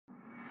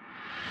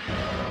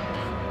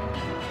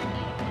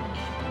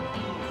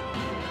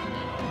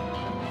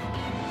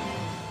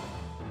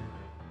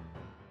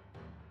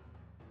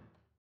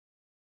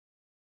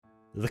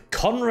The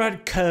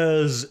Konrad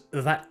Curze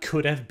that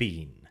could have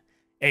been.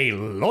 A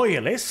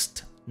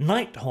Loyalist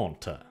Night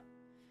Haunter.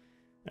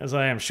 As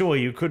I am sure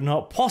you could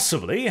not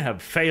possibly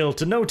have failed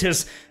to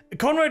notice,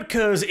 Konrad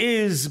Curze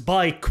is,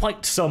 by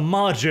quite some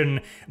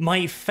margin,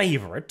 my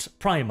favourite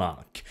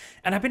Primarch,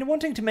 and I've been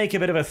wanting to make a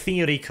bit of a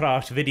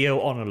theorycraft video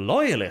on a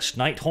Loyalist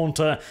Night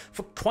Haunter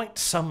for quite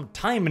some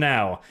time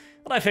now,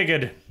 and I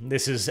figured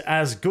this is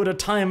as good a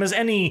time as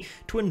any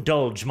to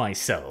indulge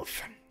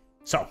myself.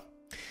 So,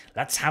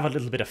 let's have a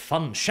little bit of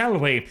fun, shall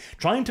we?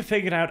 Trying to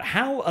figure out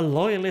how a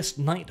Loyalist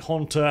Night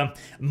Haunter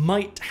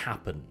might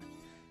happen.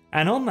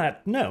 And on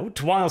that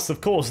note, whilst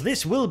of course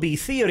this will be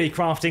theory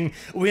crafting,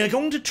 we are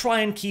going to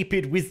try and keep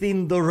it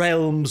within the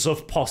realms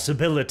of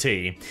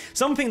possibility.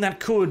 Something that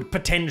could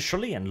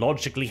potentially and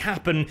logically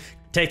happen,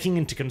 taking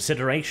into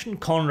consideration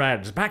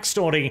Konrad's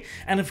backstory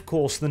and of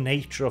course the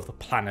nature of the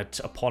planet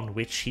upon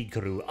which he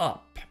grew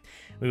up.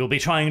 We will be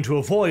trying to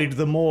avoid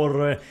the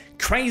more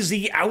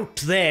crazy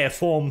out-there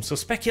forms of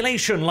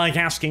speculation, like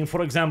asking,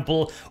 for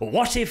example,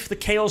 what if the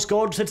Chaos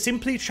Gods had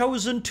simply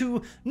chosen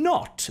to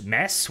not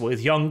mess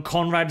with young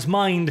Konrad's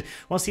mind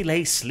whilst he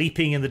lay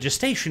sleeping in the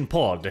gestation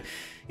pod?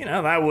 You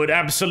know, that would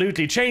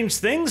absolutely change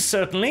things,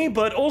 certainly,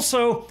 but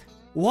also,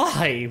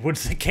 why would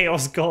the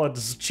Chaos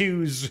Gods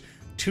choose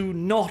to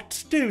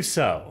not do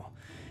so?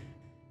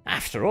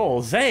 After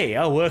all, they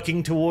are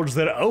working towards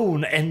their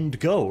own end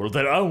goal,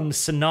 their own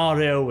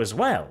scenario as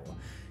well.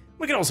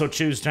 We can also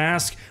choose to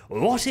ask,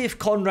 what if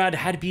Konrad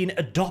had been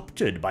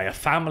adopted by a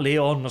family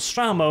on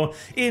Nostromo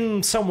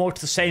in somewhat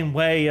the same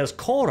way as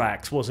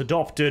Korax was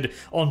adopted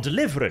on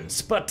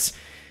Deliverance, but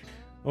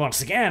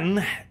once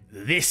again,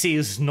 this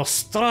is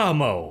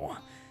Nostromo.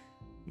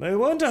 There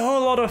weren't a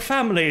whole lot of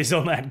families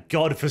on that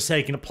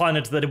godforsaken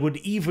planet that would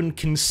even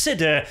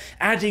consider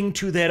adding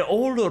to their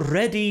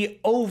already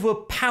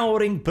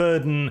overpowering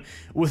burden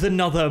with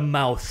another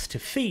mouth to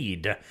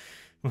feed,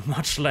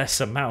 much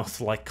less a mouth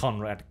like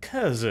Konrad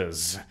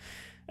Curze's.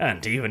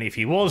 And even if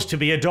he was to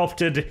be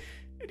adopted,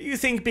 do you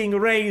think being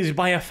raised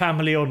by a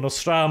family on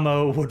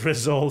Nostromo would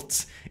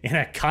result in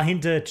a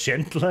kinder,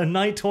 gentler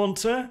Night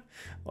Haunter?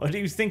 Or do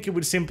you think it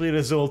would simply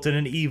result in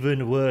an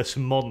even worse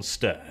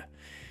monster?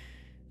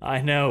 I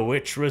know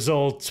which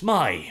result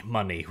my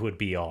money would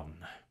be on.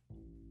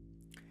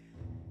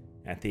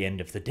 At the end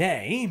of the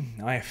day,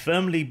 I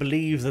firmly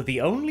believe that the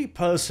only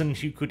person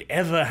who could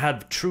ever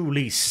have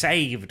truly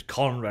saved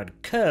Konrad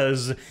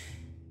Curze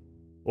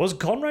was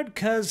Konrad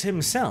Curze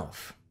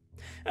himself.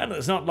 And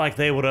it's not like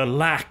there were a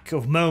lack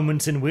of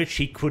moments in which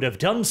he could have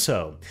done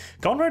so.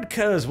 Konrad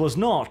Curze was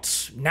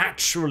not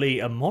naturally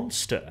a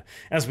monster,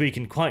 as we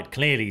can quite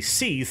clearly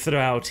see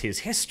throughout his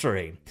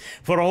history.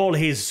 For all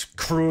his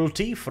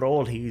cruelty, for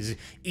all his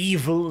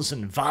evils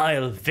and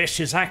vile,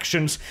 vicious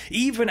actions,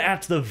 even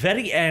at the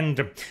very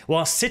end,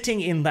 while sitting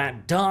in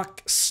that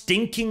dark,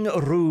 stinking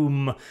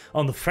room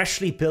on the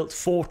freshly built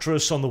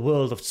fortress on the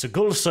world of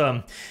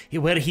Tsugulsa,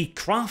 where he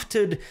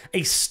crafted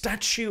a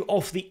statue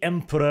of the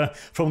Emperor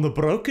from the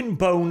broken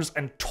bones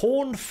and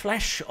torn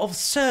flesh of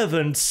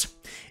servants,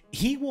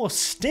 he was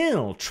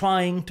still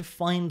trying to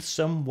find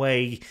some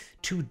way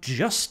to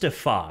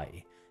justify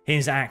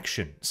his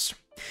actions.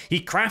 He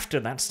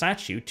crafted that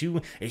statue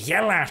to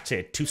yell at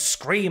it, to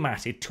scream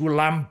at it, to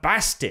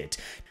lambast it,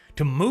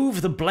 to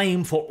move the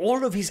blame for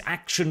all of his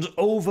actions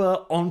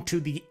over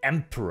onto the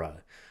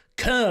Emperor.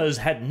 Curze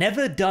had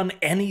never done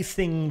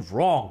anything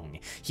wrong.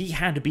 He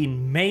had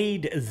been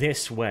made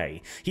this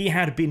way. He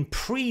had been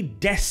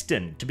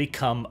predestined to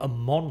become a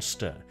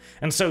monster.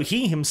 And so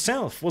he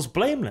himself was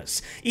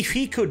blameless. If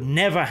he could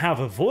never have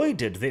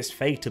avoided this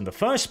fate in the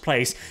first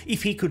place,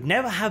 if he could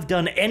never have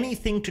done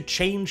anything to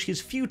change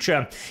his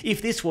future,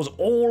 if this was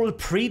all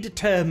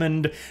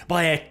predetermined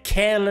by a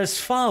careless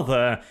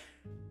father,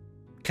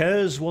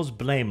 Curze was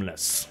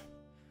blameless.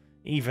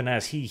 Even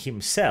as he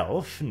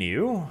himself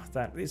knew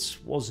that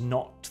this was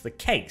not the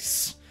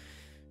case.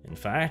 In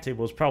fact, it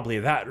was probably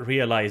that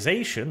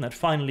realization that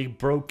finally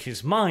broke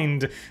his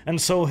mind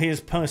and saw his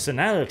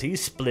personality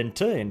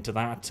splinter into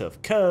that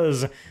of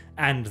Curze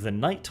and the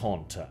Night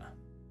Haunter.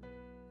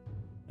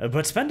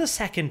 But spend a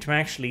second to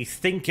actually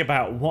think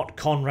about what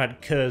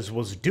Konrad Curze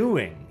was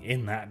doing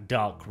in that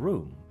dark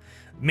room,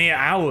 mere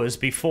hours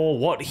before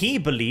what he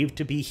believed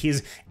to be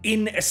his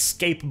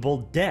inescapable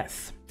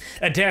death.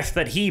 A death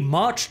that he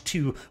marched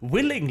to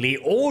willingly,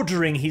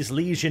 ordering his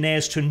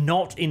legionnaires to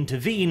not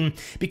intervene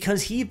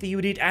because he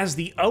viewed it as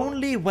the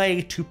only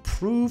way to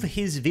prove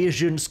his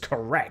visions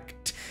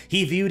correct.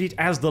 He viewed it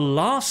as the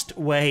last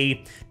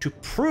way to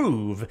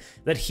prove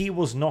that he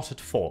was not at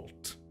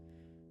fault.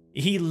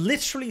 He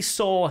literally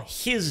saw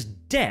his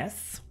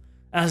death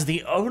as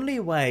the only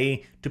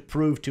way to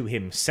prove to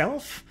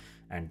himself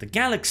and the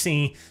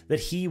galaxy that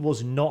he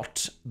was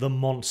not the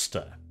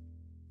monster.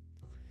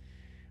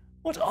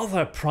 What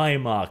other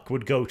Primarch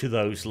would go to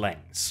those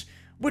lengths?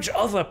 Which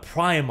other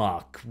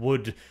Primarch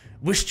would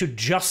wish to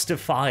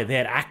justify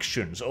their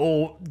actions,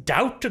 or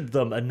doubted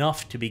them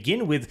enough to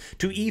begin with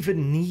to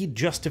even need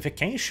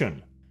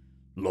justification?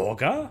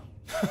 Lorgar?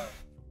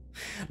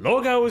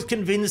 Lorgar was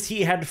convinced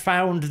he had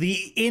found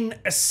the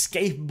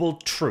inescapable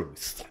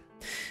truth.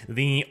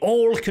 The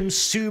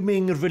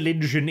all-consuming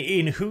religion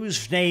in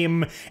whose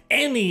name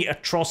any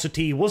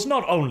atrocity was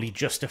not only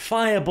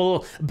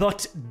justifiable,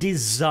 but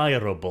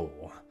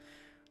desirable.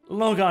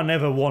 Lorgar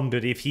never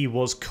wondered if he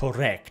was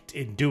correct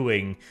in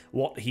doing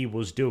what he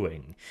was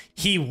doing.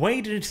 He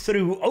waded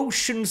through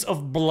oceans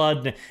of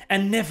blood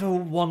and never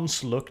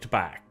once looked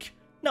back.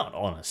 Not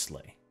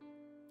honestly.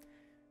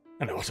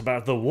 And what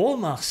about the War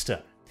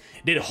Master?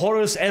 Did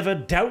Horus ever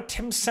doubt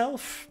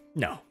himself?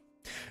 No.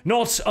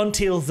 Not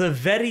until the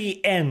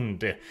very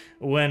end,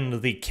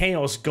 when the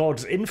Chaos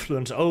God's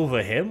influence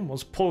over him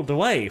was pulled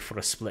away for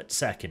a split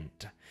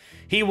second.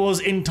 He was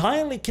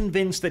entirely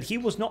convinced that he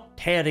was not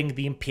tearing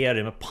the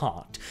Imperium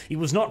apart. He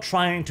was not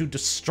trying to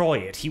destroy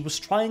it. He was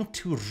trying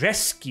to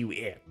rescue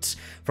it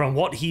from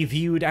what he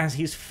viewed as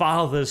his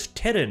father's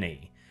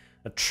tyranny.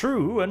 A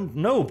true and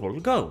noble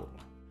goal.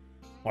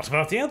 What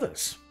about the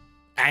others?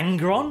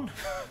 Angron?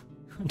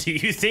 Do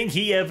you think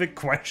he ever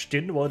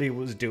questioned what he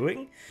was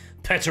doing?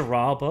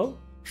 Perturabo?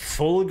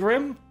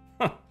 Fulgrim?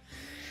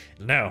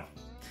 No.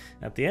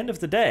 At the end of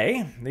the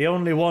day, the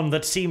only one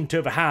that seemed to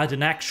have had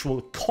an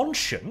actual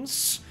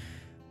conscience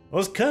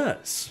was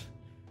Curze.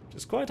 Which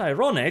is quite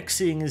ironic,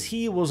 seeing as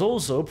he was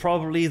also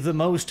probably the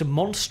most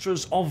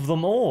monstrous of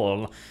them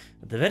all,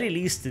 at the very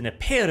least in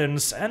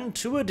appearance, and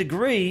to a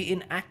degree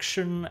in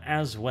action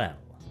as well.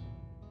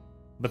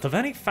 But the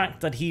very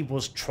fact that he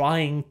was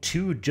trying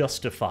to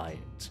justify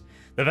it,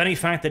 the very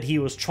fact that he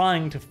was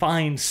trying to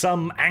find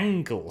some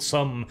angle,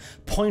 some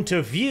point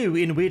of view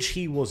in which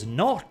he was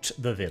not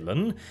the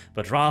villain,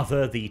 but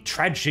rather the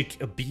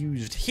tragic,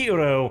 abused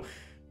hero,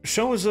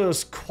 shows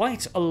us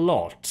quite a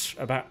lot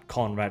about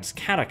Konrad's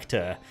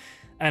character,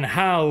 and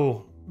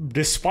how,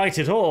 despite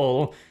it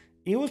all,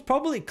 he was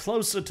probably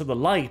closer to the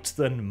light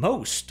than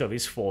most of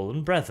his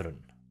fallen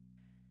brethren.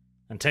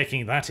 And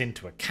taking that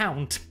into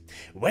account,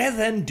 where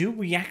then do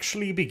we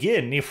actually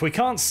begin if we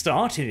can't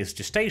start in his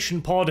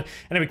gestation pod,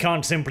 and we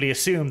can't simply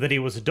assume that he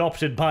was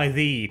adopted by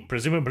the,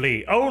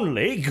 presumably,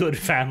 only good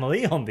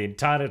family on the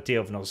entirety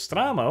of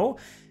Nostramo?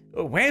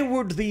 Where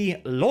would the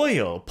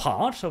loyal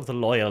part of the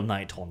loyal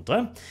Night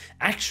Haunter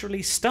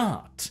actually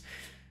start?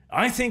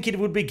 I think it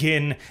would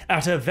begin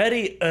at a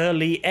very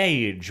early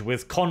age,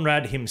 with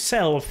Konrad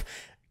himself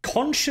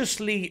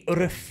consciously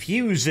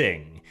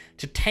refusing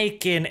to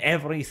take in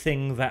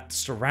everything that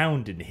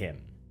surrounded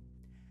him.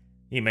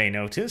 You may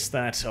notice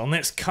that on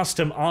this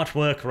custom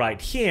artwork right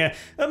here,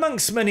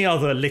 amongst many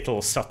other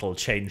little subtle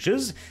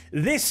changes,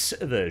 this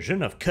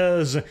version of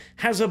Curze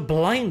has a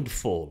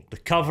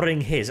blindfold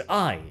covering his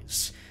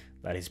eyes.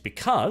 That is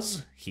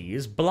because he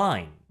is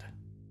blind.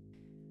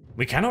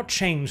 We cannot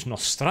change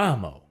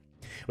Nostramo.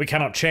 We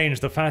cannot change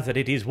the fact that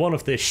it is one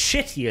of the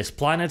shittiest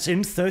planets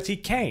in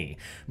 30K.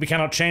 We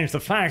cannot change the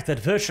fact that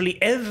virtually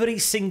every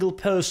single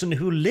person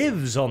who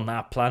lives on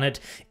that planet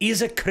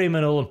is a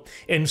criminal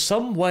in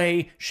some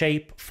way,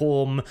 shape,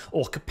 form,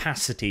 or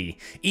capacity,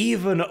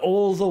 even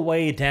all the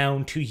way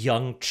down to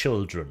young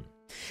children.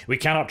 We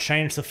cannot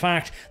change the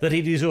fact that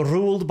it is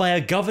ruled by a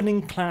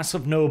governing class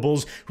of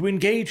nobles who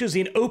engages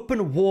in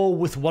open war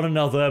with one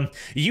another,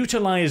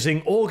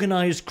 utilizing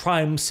organized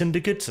crime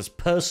syndicates as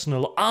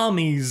personal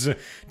armies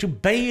to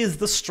bathe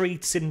the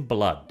streets in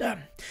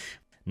blood.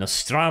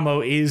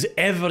 Nostramo is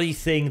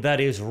everything that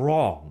is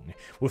wrong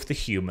with the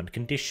human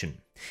condition.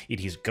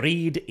 It is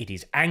greed, it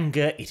is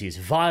anger, it is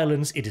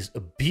violence, it is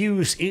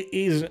abuse, it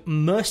is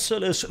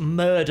merciless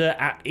murder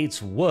at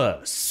its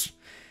worst.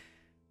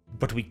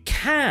 But we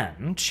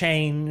can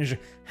change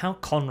how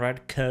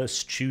Konrad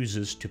Curze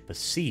chooses to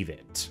perceive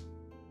it.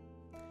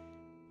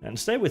 And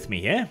stay with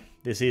me here.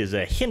 This is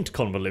a hint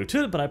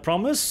convoluted, but I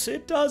promise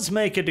it does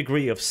make a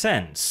degree of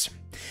sense.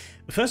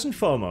 First and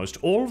foremost,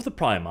 all of the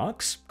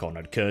Primarchs,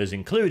 Konrad Curze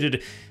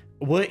included,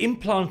 were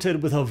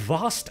implanted with a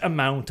vast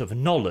amount of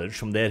knowledge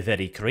from their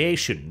very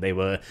creation. They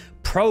were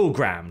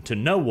programmed to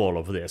know all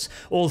of this,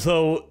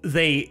 although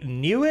they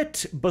knew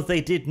it, but they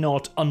did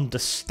not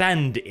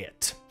understand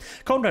it.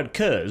 Konrad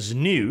Curze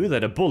knew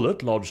that a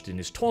bullet lodged in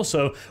his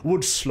torso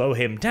would slow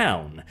him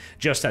down,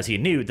 just as he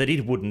knew that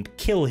it wouldn't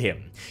kill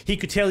him. He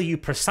could tell you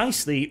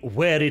precisely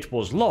where it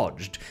was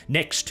lodged,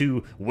 next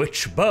to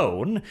which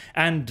bone,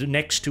 and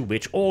next to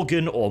which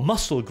organ or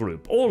muscle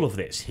group. All of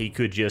this, he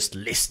could just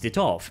list it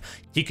off.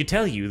 He could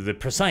tell you the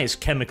precise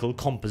chemical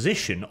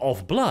composition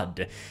of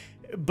blood.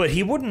 But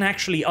he wouldn't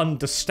actually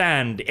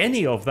understand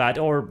any of that,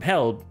 or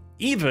hell,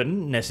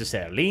 even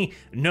necessarily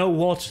know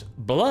what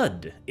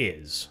blood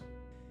is.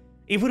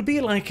 It would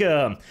be like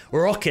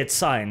rocket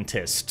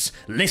scientists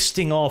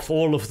listing off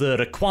all of the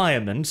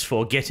requirements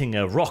for getting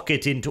a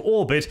rocket into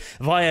orbit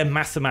via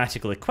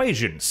mathematical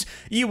equations.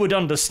 You would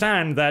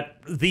understand that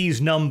these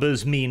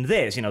numbers mean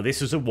this. You know,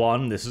 this is a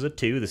 1, this is a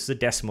 2, this is a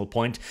decimal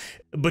point.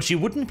 But you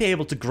wouldn't be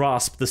able to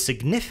grasp the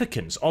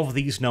significance of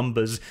these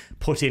numbers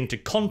put into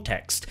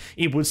context.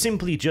 It would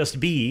simply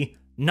just be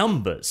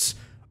numbers,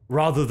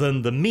 rather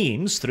than the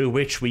means through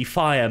which we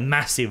fire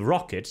massive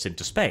rockets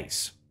into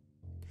space.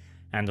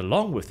 And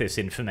along with this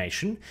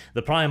information,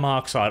 the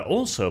Primarchs are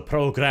also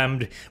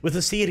programmed with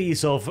a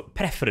series of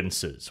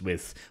preferences,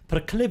 with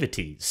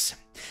proclivities.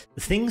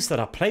 Things that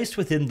are placed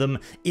within them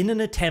in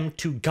an attempt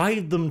to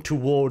guide them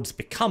towards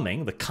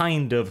becoming the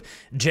kind of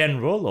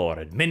general or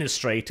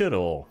administrator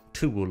or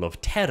tool of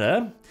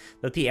terror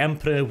that the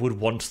Emperor would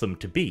want them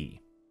to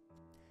be.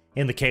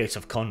 In the case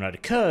of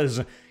Konrad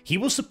Curze, he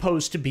was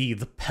supposed to be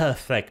the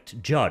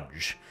perfect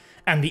judge,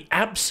 and the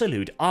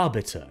absolute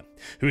arbiter,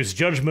 whose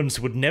judgments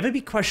would never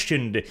be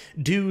questioned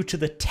due to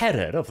the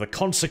terror of the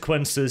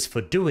consequences for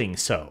doing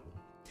so.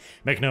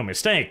 Make no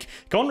mistake,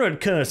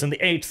 Konrad Curze and the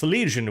 8th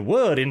Legion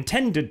were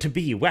intended to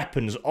be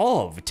weapons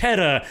of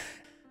terror,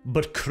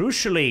 but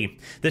crucially,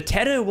 the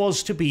terror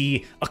was to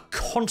be a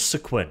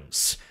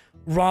consequence,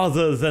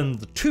 rather than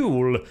the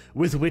tool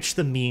with which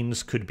the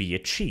means could be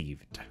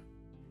achieved.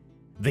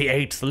 The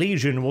 8th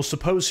Legion was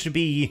supposed to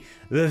be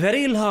the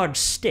very large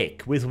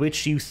stick with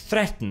which you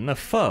threaten a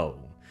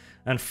foe,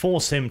 and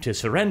force him to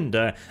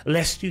surrender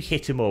lest you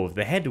hit him over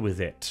the head with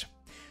it.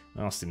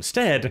 Whilst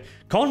instead,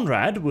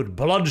 Konrad would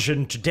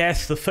bludgeon to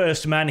death the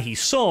first man he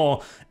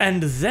saw,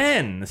 and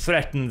then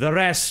threaten the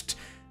rest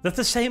that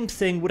the same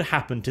thing would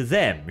happen to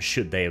them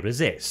should they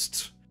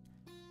resist.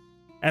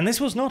 And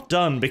this was not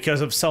done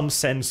because of some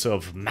sense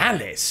of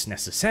malice,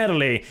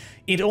 necessarily.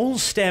 It all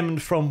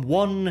stemmed from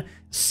one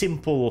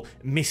simple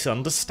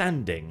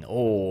misunderstanding,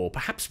 or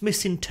perhaps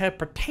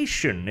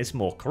misinterpretation is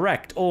more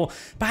correct, or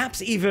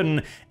perhaps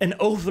even an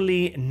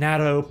overly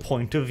narrow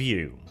point of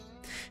view.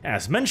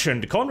 As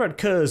mentioned, Konrad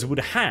Curze would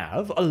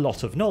have a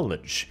lot of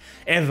knowledge.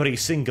 Every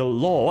single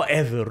law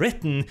ever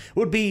written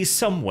would be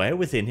somewhere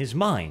within his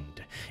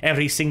mind.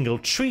 Every single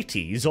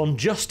treatise on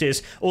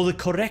justice or the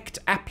correct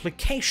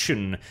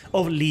application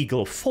of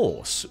legal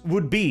force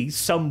would be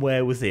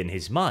somewhere within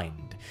his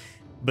mind.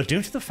 But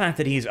due to the fact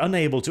that he is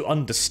unable to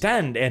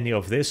understand any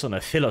of this on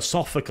a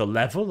philosophical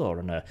level or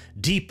on a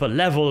deeper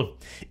level,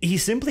 he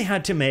simply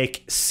had to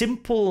make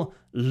simple,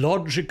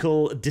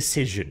 logical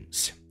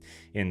decisions.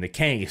 In the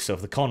case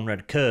of the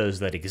Konrad Curze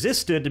that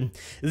existed,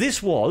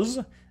 this was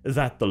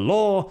that the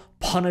law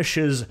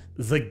punishes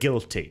the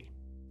guilty.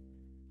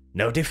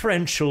 No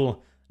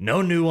differential,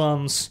 no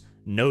nuance,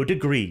 no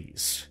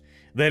degrees.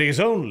 There is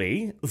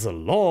only the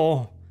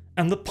law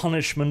and the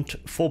punishment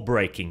for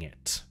breaking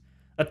it.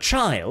 A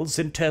child's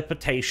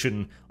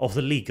interpretation of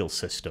the legal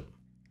system.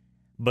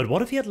 But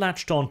what if he had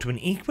latched on to an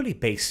equally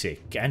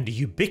basic and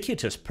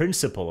ubiquitous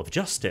principle of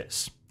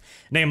justice?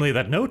 Namely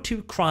that no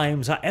two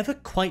crimes are ever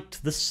quite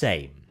the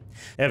same.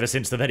 Ever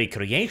since the very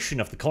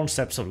creation of the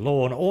concepts of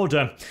law and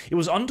order, it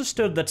was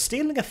understood that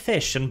stealing a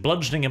fish and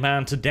bludgeoning a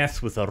man to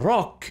death with a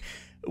rock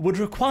would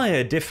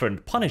require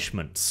different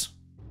punishments.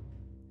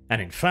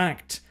 And in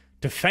fact,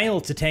 to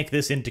fail to take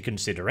this into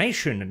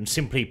consideration and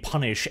simply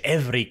punish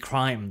every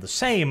crime the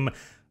same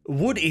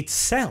would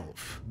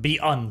itself be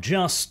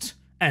unjust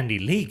and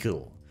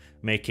illegal,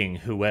 making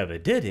whoever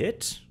did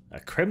it a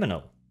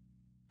criminal.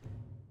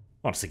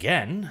 Once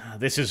again,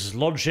 this is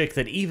logic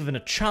that even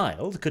a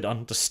child could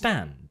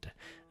understand,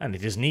 and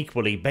it is an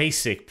equally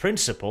basic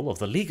principle of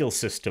the legal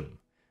system.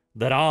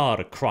 There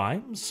are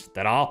crimes,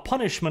 there are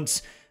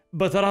punishments,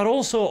 but there are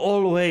also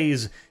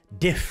always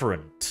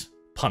different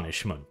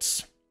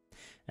punishments.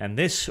 And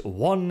this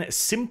one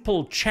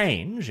simple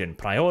change in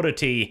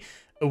priority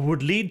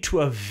would lead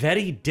to a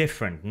very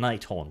different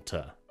Night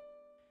Haunter.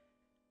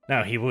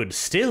 Now, he would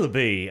still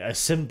be a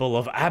symbol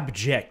of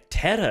abject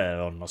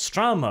terror on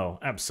Nostromo,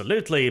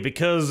 absolutely,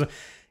 because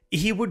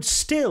he would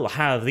still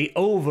have the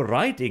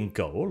overriding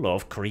goal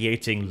of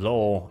creating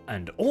law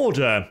and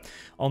order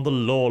on the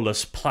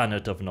lawless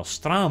planet of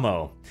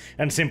Nostromo,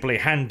 and simply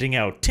handing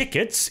out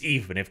tickets,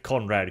 even if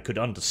Konrad could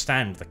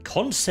understand the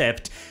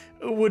concept,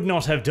 would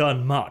not have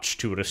done much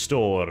to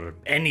restore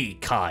any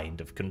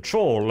kind of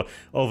control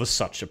over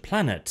such a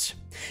planet.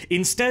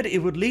 Instead, it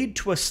would lead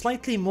to a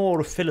slightly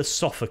more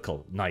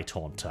philosophical Night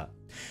Haunter.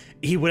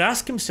 He would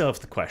ask himself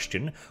the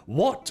question,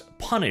 what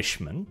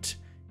punishment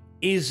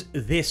is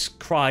this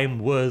crime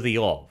worthy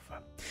of?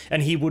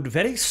 And he would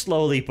very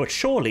slowly but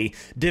surely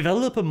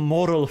develop a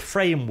moral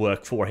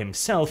framework for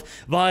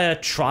himself via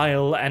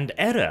trial and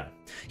error.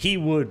 He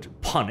would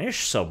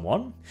punish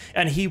someone,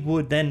 and he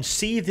would then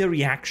see the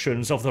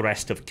reactions of the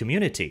rest of the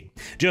community,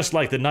 just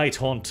like the Night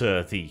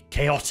Haunter, the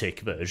chaotic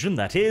version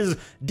that is,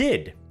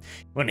 did.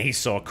 When he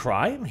saw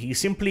crime, he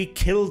simply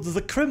killed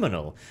the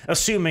criminal,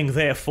 assuming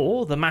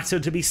therefore the matter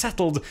to be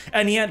settled,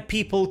 and yet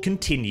people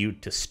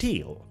continued to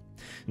steal.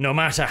 No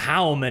matter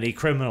how many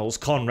criminals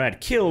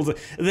Konrad killed,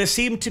 there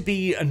seemed to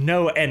be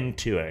no end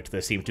to it.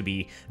 There seemed to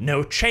be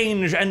no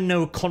change and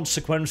no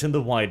consequence in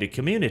the wider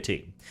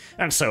community.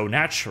 And so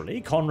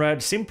naturally,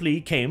 Konrad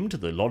simply came to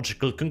the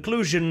logical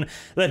conclusion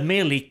that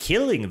merely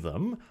killing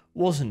them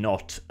was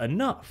not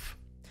enough.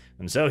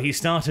 And so he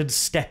started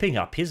stepping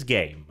up his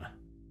game.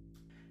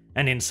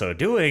 And in so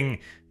doing,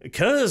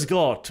 Curze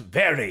got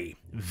very,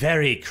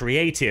 very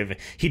creative.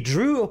 He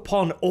drew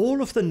upon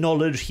all of the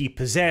knowledge he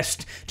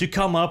possessed to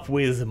come up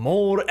with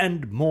more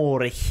and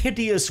more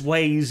hideous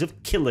ways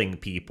of killing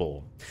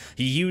people.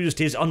 He used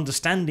his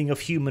understanding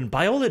of human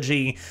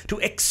biology to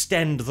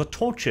extend the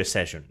torture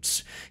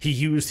sessions. He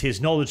used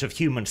his knowledge of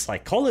human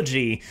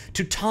psychology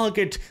to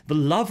target the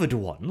loved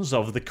ones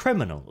of the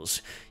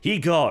criminals. He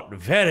got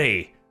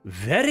very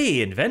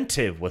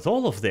inventive with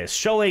all of this,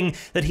 showing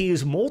that he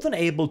is more than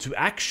able to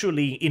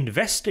actually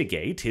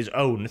investigate his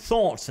own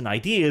thoughts and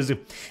ideas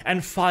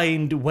and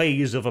find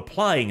ways of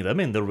applying them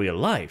in the real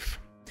life.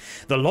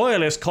 The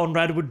Loyalist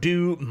Konrad would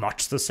do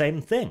much the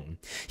same thing.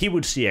 He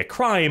would see a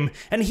crime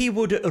and he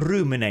would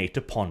ruminate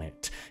upon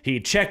it.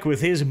 He'd check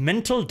with his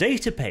mental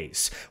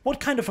database. What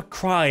kind of a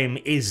crime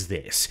is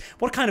this?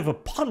 What kind of a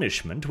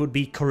punishment would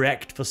be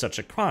correct for such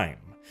a crime?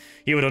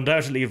 He would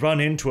undoubtedly run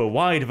into a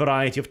wide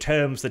variety of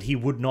terms that he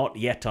would not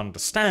yet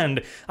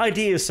understand,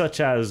 ideas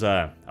such as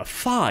a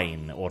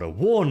fine or a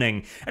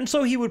warning, and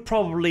so he would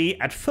probably,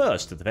 at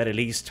first at the very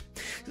least,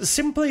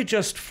 simply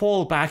just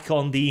fall back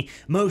on the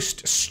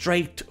most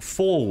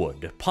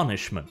straightforward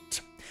punishment.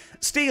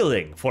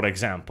 Stealing, for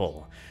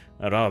example.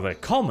 A rather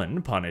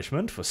common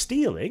punishment for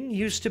stealing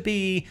used to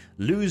be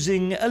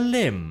losing a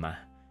limb.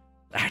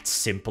 That's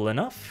simple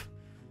enough.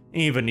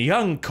 Even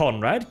young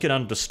Konrad can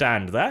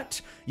understand that.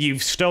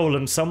 You've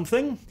stolen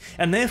something,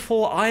 and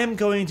therefore I am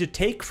going to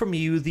take from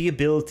you the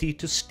ability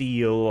to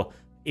steal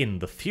in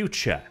the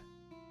future.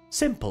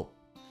 Simple.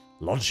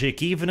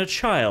 Logic even a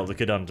child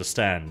could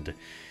understand.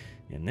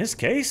 In this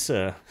case,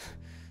 a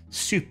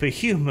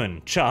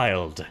superhuman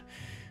child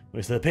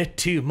with a bit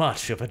too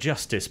much of a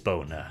justice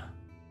boner.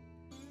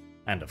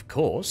 And of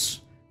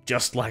course,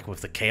 just like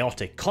with the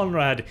chaotic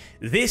Konrad,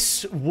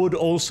 this would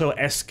also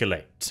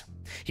escalate.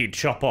 He'd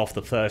chop off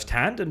the first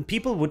hand and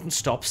people wouldn't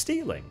stop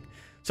stealing.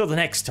 So the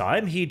next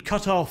time he'd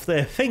cut off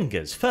their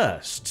fingers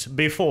first,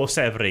 before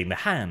severing the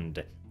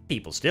hand.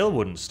 People still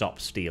wouldn't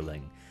stop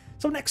stealing.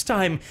 So next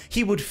time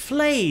he would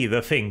flay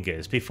the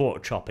fingers before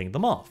chopping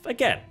them off.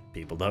 Again,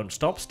 people don't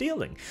stop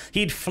stealing.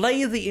 He'd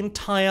flay the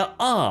entire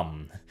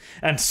arm,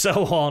 and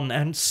so on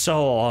and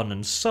so on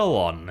and so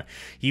on.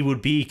 He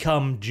would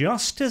become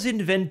just as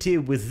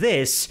inventive with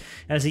this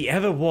as he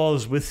ever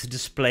was with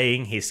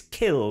displaying his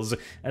kills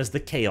as the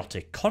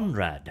chaotic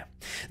Konrad.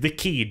 The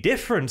key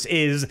difference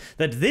is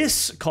that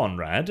this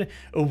Konrad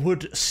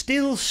would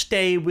still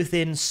stay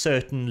within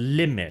certain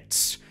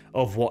limits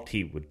of what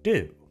he would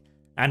do.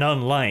 And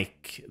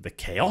unlike the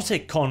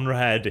chaotic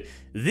Konrad,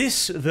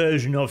 this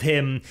version of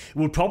him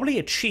would probably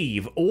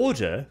achieve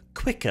order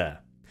quicker.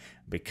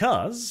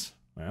 Because,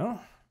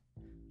 well,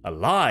 a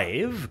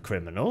live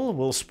criminal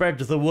will spread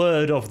the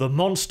word of the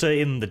monster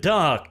in the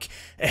dark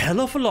a hell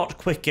of a lot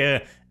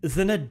quicker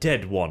than a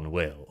dead one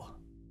will.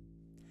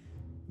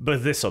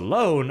 But this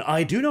alone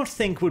I do not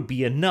think would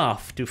be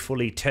enough to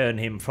fully turn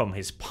him from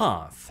his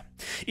path.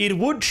 It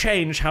would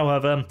change,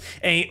 however,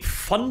 a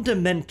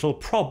fundamental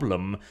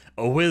problem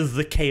with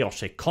the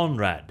chaotic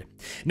Konrad,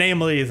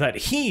 namely that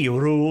he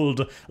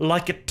ruled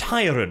like a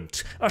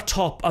tyrant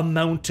atop a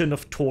mountain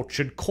of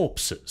tortured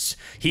corpses.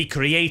 He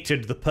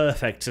created the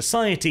perfect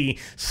society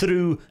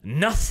through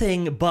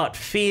nothing but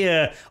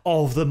fear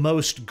of the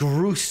most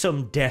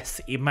gruesome death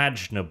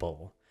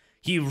imaginable.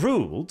 He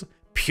ruled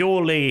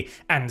purely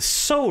and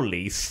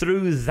solely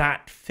through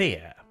that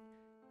fear.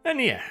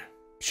 And yeah,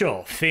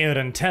 sure, fear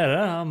and terror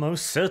are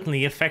most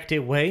certainly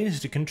effective ways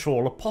to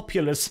control a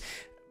populace,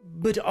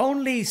 but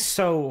only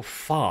so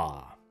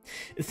far.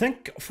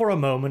 Think for a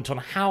moment on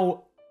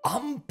how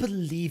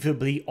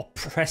unbelievably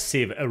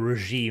oppressive a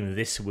regime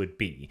this would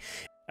be.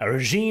 A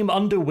regime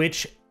under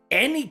which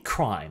any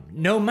crime,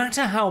 no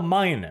matter how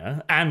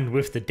minor, and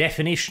with the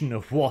definition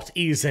of what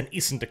is and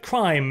isn't a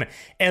crime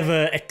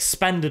ever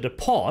expanded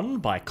upon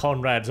by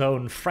Konrad's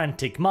own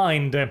frantic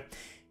mind,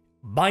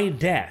 by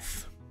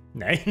death.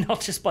 Nay,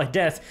 not just by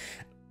death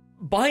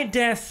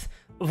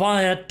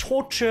via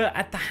torture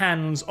at the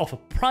hands of a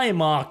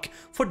Primarch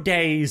for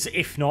days,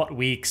 if not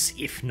weeks,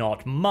 if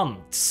not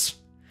months.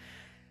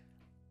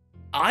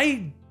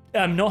 I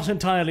am not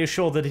entirely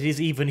sure that it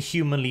is even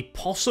humanly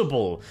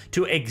possible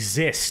to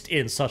exist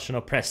in such an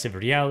oppressive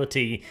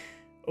reality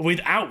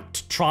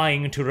without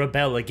trying to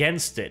rebel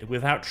against it,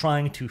 without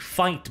trying to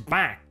fight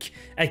back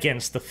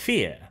against the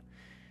fear.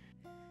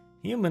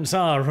 Humans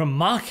are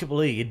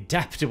remarkably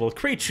adaptable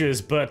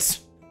creatures, but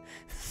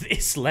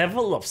this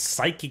level of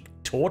psychic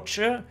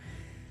torture?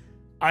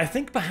 I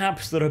think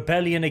perhaps the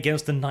rebellion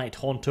against the Night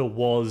Haunter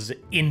was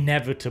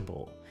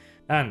inevitable.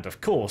 And of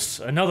course,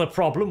 another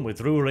problem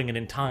with ruling an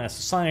entire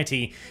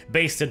society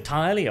based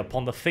entirely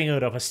upon the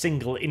finger of a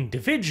single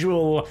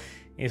individual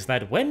is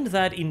that when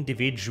that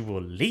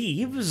individual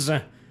leaves,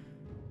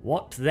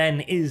 what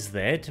then is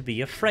there to be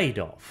afraid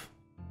of?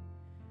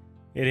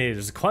 It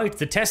is quite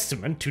the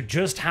testament to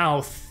just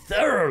how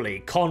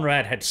thoroughly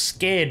Konrad had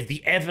scared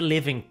the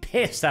ever-living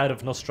piss out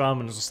of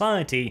Nostraman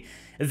society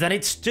that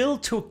it still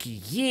took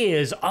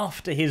years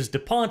after his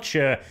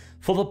departure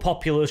for the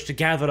populace to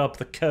gather up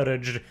the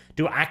courage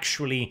to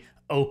actually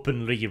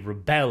openly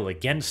rebel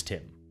against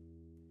him.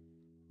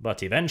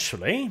 But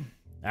eventually,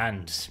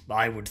 and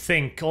I would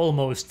think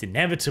almost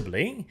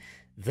inevitably,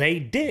 they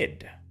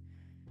did.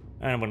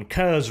 And when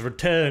Curze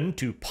returned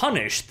to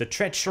punish the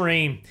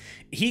treachery,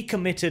 he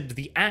committed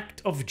the act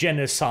of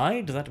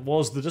genocide that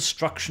was the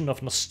destruction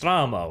of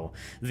Nostramo,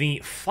 the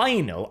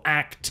final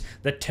act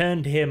that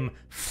turned him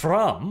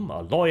from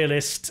a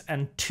loyalist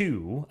and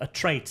to a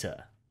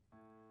traitor.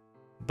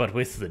 But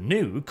with the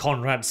new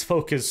Konrad's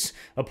focus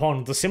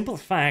upon the simple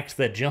fact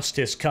that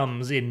justice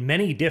comes in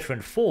many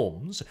different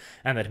forms,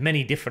 and that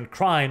many different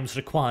crimes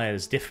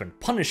requires different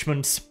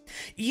punishments,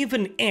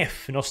 even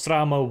if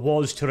Nostramo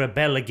was to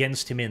rebel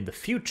against him in the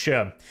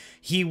future,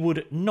 he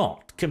would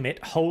not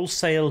commit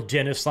wholesale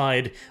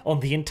genocide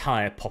on the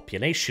entire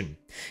population.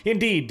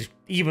 Indeed,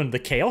 even the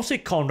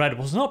chaotic Konrad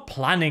was not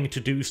planning to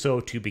do so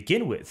to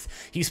begin with.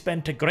 He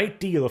spent a great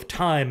deal of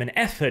time and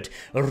effort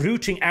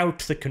rooting out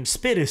the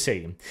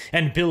conspiracy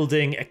and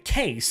building a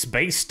case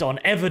based on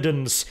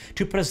evidence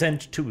to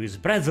present to his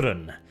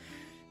brethren.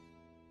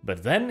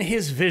 But then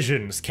his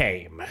visions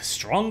came,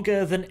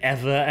 stronger than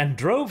ever, and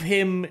drove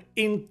him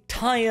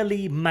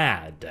entirely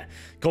mad,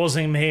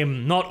 causing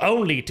him not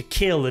only to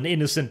kill an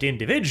innocent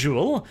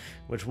individual,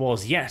 which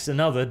was yet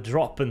another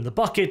drop in the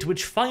bucket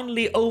which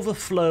finally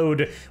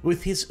overflowed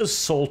with his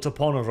assault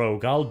upon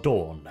Rogal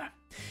Dorn.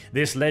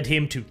 This led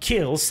him to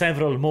kill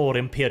several more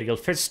Imperial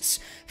Fists,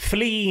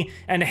 flee,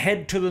 and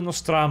head to the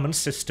Nostraman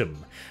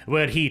system,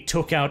 where he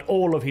took out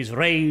all of his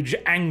rage,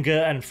 anger,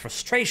 and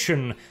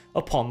frustration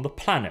upon the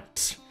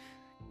planet,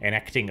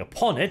 enacting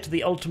upon it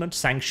the ultimate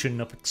sanction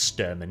of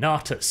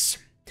exterminatus.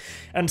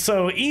 And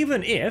so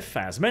even if,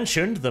 as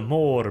mentioned, the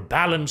more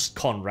balanced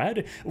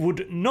Konrad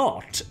would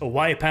not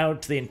wipe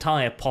out the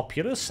entire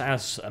populace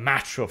as a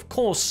matter of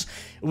course,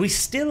 we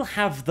still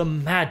have the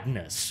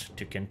madness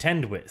to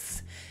contend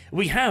with.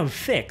 We have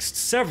fixed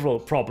several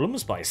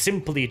problems by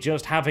simply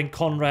just having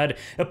Konrad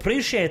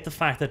appreciate the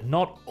fact that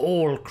not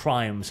all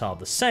crimes are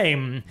the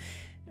same,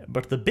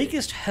 but the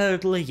biggest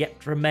hurdle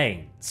yet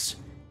remains: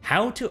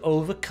 how to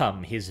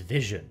overcome his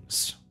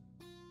visions.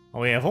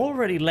 We have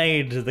already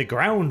laid the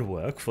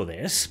groundwork for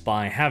this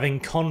by having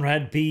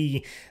Konrad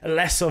be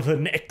less of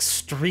an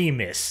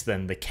extremist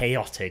than the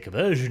chaotic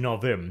version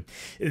of him.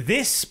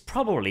 This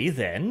probably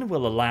then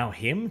will allow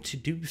him to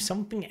do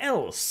something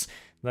else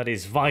that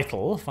is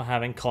vital for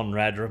having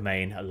Konrad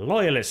remain a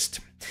loyalist,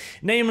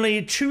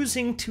 namely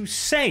choosing to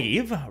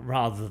save,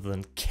 rather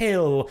than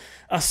kill,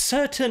 a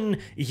certain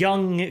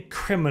young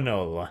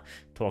criminal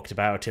talked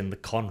about in the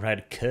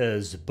Konrad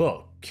Curze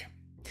book.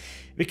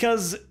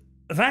 Because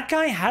that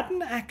guy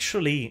hadn't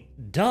actually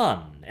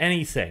done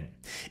anything.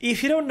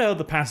 If you don't know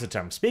the passage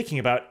I'm speaking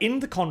about, in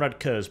the Konrad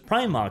Curze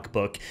Primarch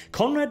book,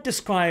 Konrad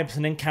describes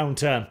an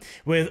encounter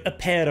with a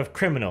pair of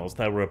criminals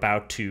that were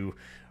about to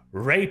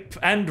rape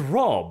and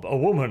rob a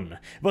woman,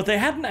 but they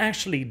hadn't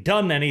actually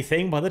done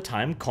anything by the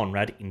time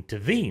Konrad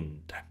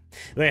intervened.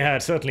 They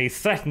had certainly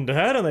threatened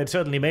her, and they'd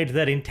certainly made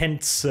their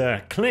intents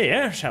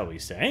clear, shall we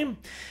say,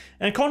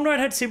 and Konrad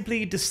had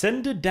simply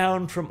descended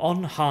down from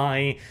on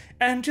high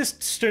and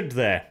just stood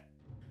there,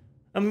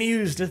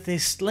 amused at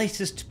this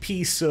latest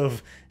piece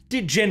of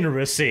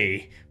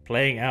degeneracy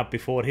playing out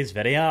before his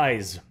very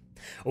eyes.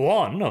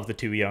 One of the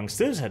two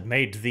youngsters had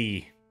made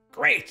the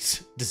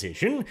great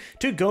decision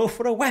to go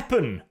for a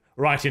weapon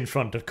right in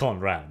front of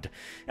Konrad,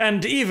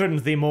 and even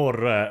the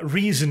more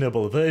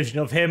reasonable version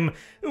of him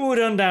would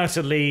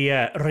undoubtedly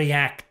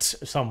react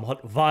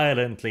somewhat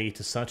violently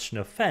to such an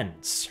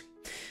offense.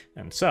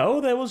 And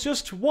so there was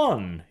just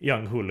one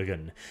young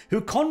hooligan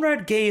who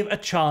Konrad gave a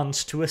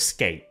chance to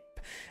escape.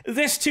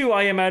 This too,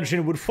 I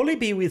imagine, would fully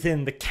be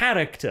within the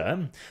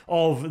character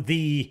of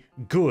the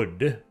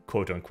good,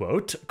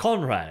 quote-unquote,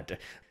 Konrad,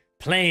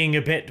 playing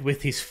a bit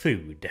with his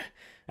food.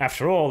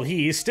 After all,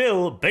 he's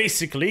still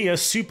basically a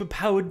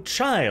superpowered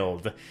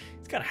child.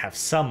 He's gotta have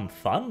some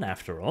fun,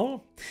 after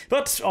all.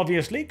 But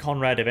obviously,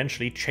 Konrad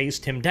eventually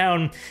chased him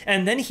down,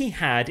 and then he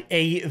had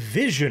a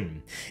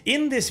vision.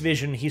 In this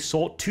vision, he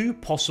saw two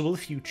possible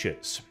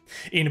futures.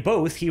 In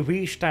both, he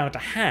reached out a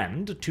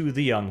hand to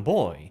the young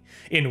boy.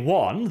 In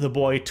one, the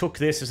boy took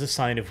this as a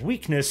sign of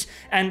weakness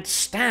and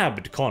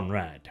stabbed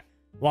Konrad.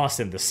 Whilst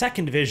in the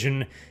second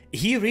vision,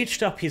 he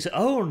reached up his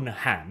own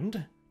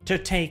hand to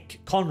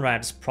take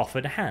Konrad's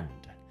proffered hand.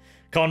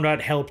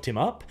 Konrad helped him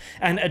up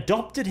and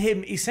adopted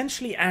him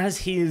essentially as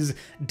his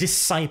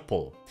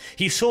disciple.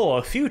 He saw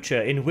a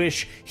future in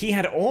which he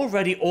had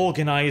already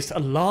organized a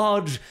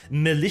large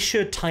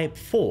militia-type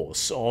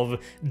force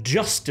of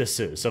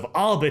justices, of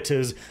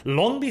arbiters,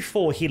 long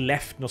before he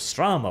left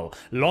Nostramo,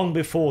 long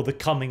before the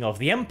coming of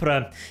the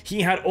Emperor.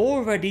 He had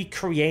already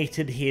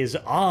created his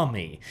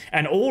army,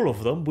 and all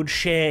of them would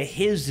share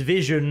his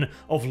vision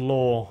of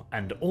law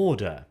and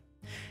order.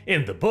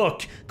 In the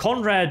book,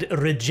 Konrad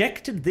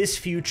rejected this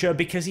future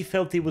because he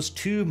felt it was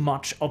too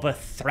much of a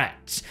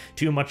threat,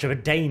 too much of a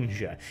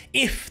danger.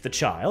 If the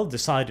child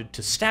decided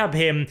to stab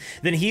him,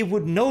 then he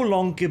would no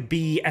longer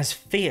be as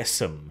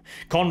fearsome.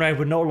 Konrad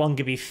would no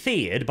longer be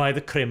feared by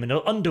the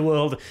criminal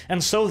underworld,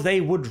 and so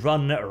they would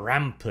run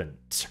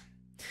rampant.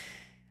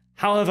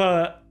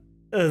 However,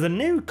 the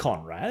new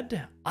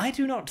Konrad, I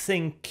do not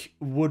think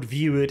would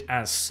view it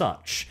as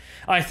such.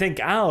 I think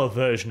our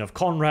version of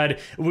Konrad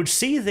would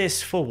see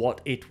this for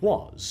what it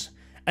was,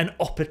 an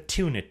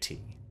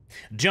opportunity.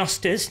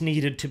 Justice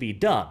needed to be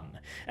done,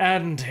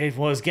 and it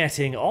was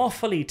getting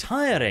awfully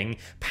tiring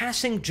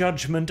passing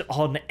judgment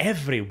on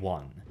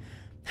everyone.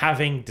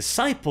 Having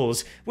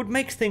disciples would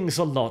make things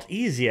a lot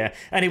easier,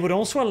 and it would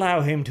also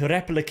allow him to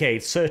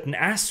replicate certain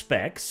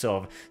aspects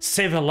of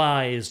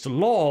civilized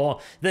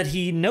law that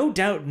he no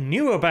doubt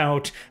knew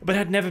about but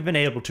had never been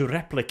able to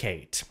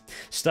replicate.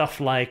 Stuff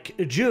like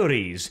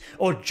juries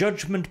or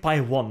judgment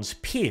by one's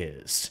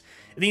peers.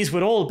 These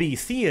would all be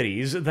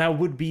theories that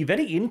would be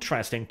very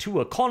interesting to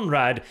a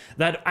Konrad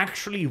that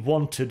actually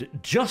wanted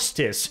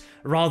justice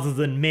rather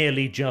than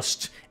merely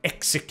just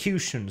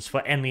executions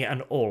for any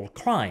and all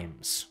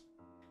crimes.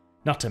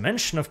 Not to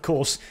mention, of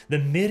course, the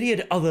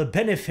myriad other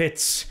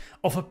benefits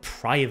of a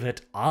private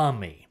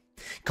army.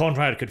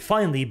 Konrad could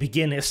finally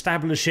begin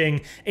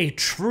establishing a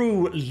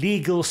true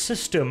legal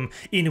system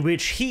in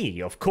which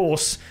he, of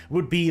course,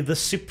 would be the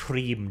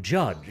supreme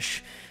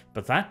judge.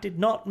 But that did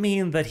not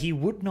mean that he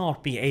would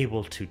not be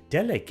able to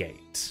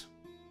delegate.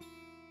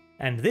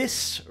 And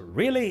this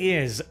really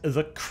is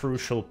the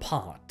crucial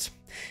part.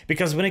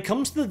 Because when it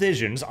comes to the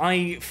visions,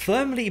 I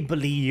firmly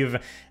believe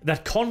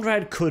that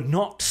Konrad could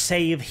not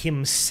save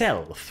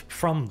himself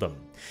from them.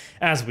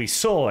 As we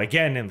saw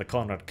again in the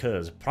Konrad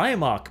Curze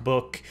Primarch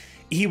book,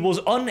 he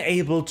was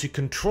unable to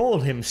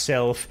control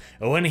himself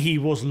when he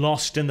was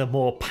lost in the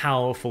more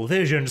powerful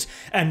visions,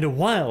 and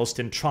whilst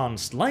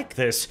entranced like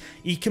this,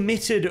 he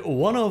committed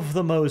one of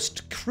the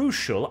most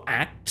crucial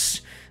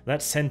acts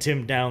that sent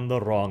him down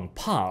the wrong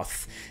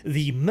path,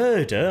 the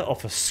murder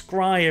of a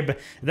scribe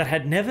that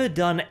had never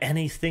done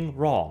anything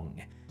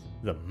wrong.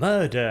 The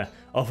murder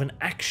of an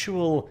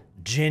actual,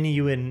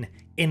 genuine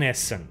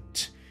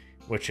innocent,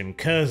 which in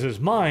Curze's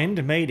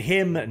mind made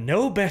him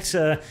no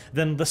better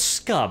than the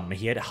scum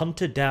he had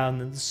hunted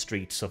down in the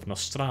streets of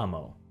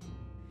Nostramo.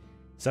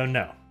 So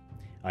no,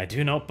 I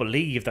do not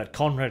believe that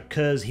Konrad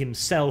Curze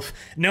himself,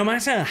 no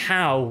matter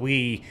how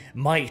we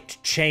might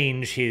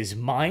change his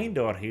mind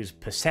or his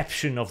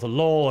perception of the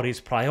law or his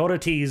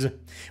priorities,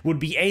 would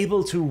be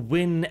able to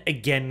win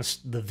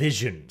against the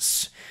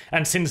visions.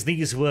 And since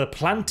these were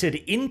planted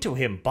into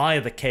him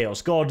by the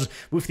Chaos Gods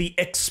with the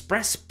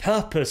express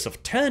purpose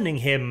of turning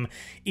him,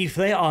 if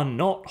they are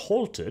not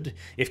halted,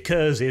 if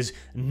Curze is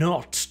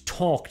not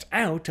talked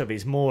out of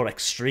his more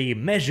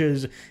extreme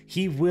measures,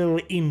 he will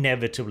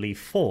inevitably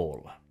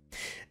fall.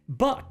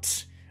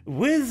 But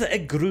with a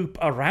group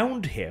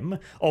around him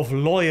of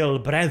loyal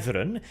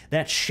brethren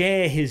that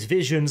share his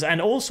visions and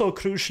also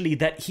crucially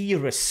that he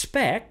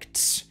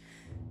respects,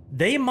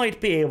 they might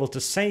be able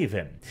to save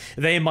him.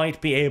 They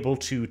might be able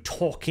to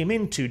talk him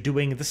into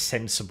doing the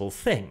sensible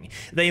thing.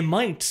 They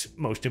might,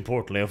 most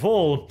importantly of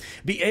all,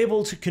 be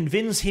able to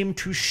convince him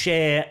to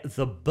share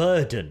the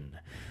burden.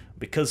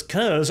 Because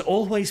Curze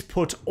always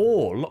put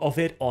all of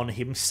it on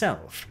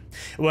himself.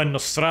 When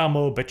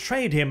Nostramo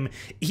betrayed him,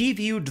 he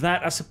viewed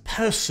that as a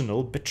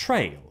personal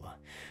betrayal.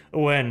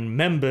 When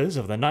members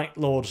of the Night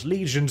Lord's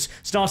legions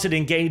started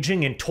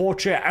engaging in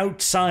torture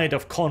outside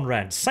of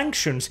Konrad's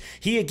sanctions,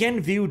 he again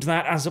viewed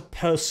that as a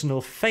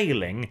personal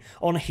failing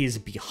on his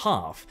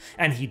behalf,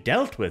 and he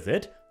dealt with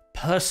it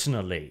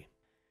personally.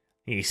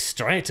 He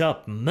straight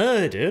up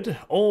murdered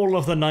all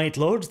of the Night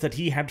Lords that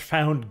he had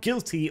found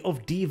guilty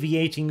of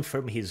deviating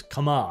from his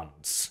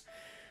commands,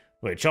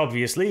 which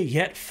obviously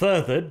yet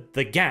furthered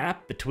the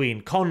gap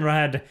between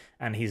Konrad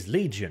and his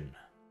legion.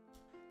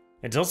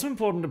 It's also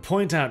important to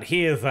point out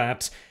here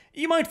that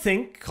you might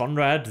think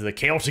Konrad, the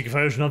chaotic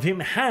version of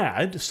him,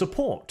 had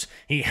support.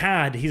 He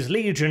had his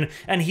legion,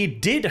 and he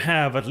did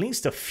have at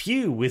least a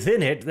few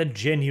within it that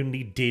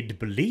genuinely did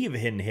believe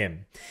in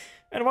him.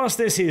 And whilst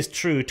this is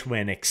true to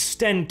an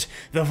extent,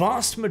 the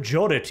vast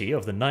majority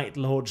of the Night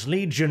Lord's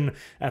Legion,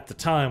 at the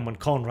time when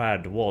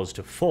Konrad was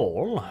to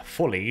fall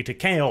fully to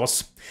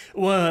chaos,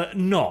 were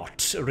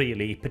not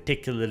really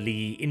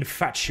particularly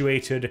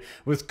infatuated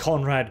with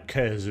Konrad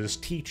Curze's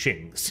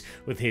teachings,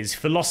 with his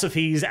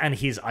philosophies and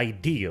his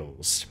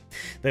ideals.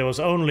 There was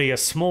only a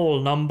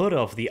small number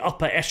of the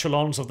upper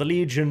echelons of the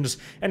legions,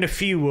 and a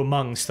few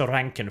amongst the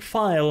rank and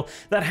file,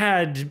 that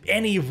had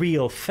any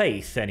real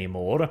faith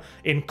anymore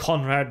in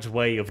Konrad's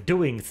way of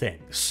doing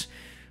things.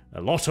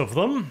 A lot of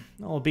them,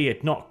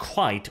 albeit not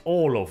quite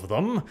all of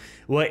them,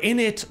 were in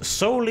it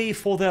solely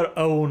for their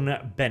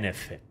own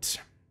benefit.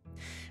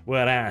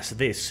 Whereas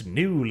this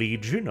new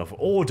Legion of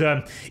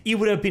Order, it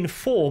would have been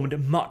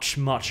formed much,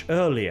 much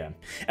earlier,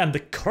 and the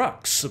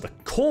crux, the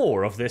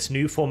core of this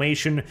new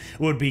formation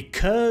would be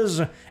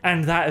Curze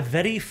and that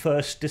very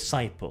first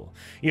disciple.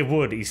 It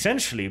would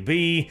essentially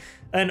be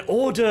An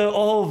order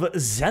of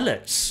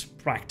zealots,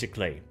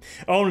 practically.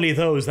 Only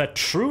those that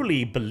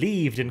truly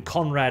believed in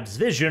Konrad's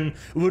vision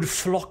would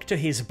flock to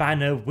his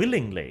banner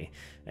willingly.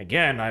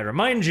 Again, I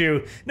remind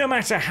you, no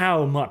matter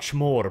how much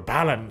more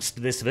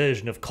balanced this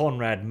version of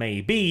Konrad may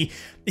be,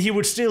 he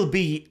would still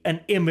be an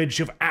image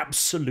of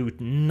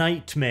absolute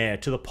nightmare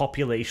to the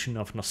population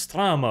of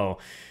Nostramo,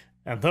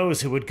 and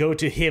those who would go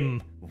to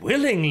him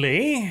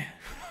willingly,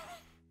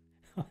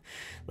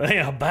 they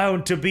are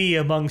bound to be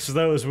amongst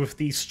those with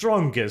the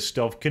strongest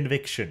of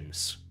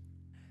convictions.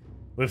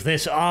 With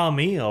this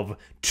army of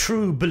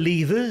true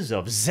believers,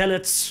 of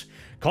zealots,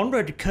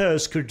 Konrad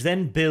Curze could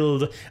then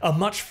build a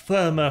much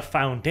firmer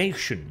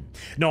foundation,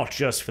 not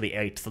just for the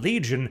 8th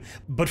Legion,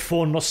 but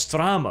for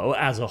Nostramo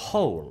as a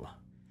whole.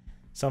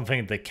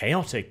 Something the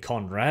chaotic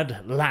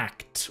Konrad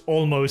lacked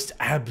almost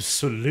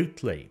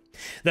absolutely.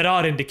 There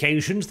are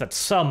indications that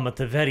some at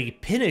the very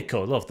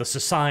pinnacle of the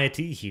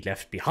society he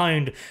left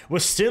behind were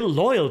still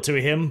loyal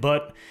to him,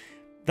 but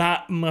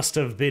that must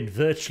have been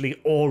virtually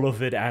all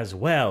of it as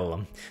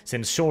well,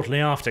 since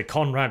shortly after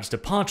Konrad's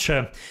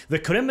departure, the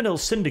criminal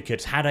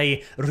syndicate had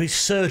a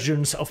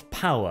resurgence of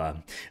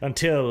power,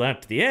 until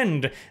at the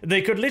end,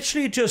 they could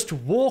literally just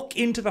walk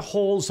into the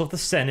halls of the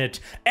Senate,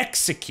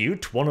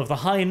 execute one of the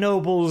high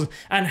nobles,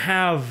 and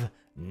have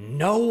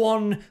no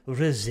one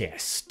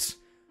resist.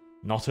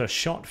 Not a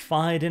shot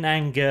fired in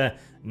anger,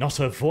 not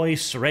a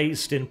voice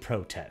raised in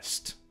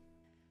protest.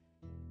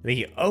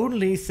 The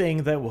only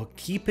thing that were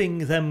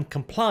keeping them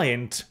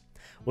compliant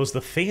was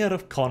the fear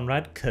of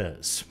Konrad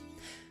Curze.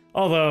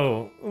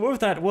 Although, with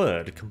that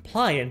word,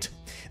 compliant,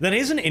 there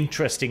is an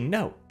interesting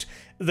note.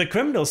 The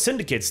criminal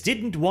syndicates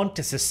didn't want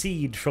to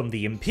secede from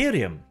the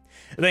Imperium.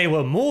 They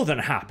were more than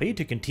happy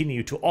to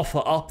continue to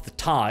offer up the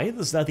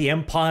tithes that the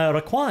Empire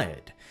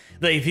required.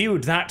 They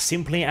viewed that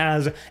simply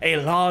as a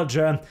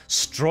larger,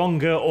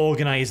 stronger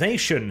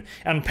organization,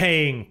 and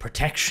paying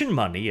protection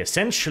money,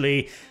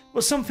 essentially,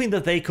 was something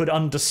that they could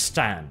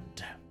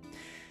understand.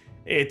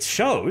 It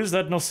shows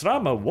that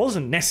Nostramo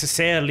wasn't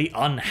necessarily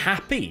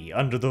unhappy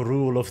under the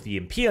rule of the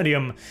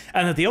Imperium,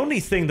 and that the only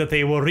thing that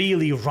they were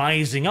really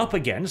rising up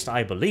against,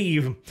 I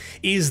believe,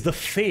 is the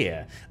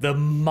fear, the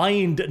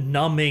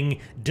mind-numbing,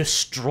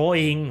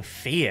 destroying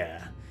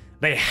fear.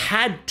 They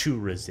had to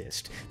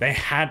resist, they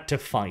had to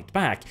fight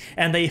back,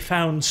 and they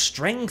found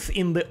strength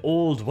in the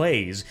old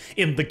ways,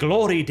 in the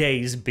glory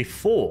days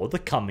before the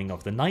coming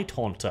of the Night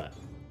Haunter.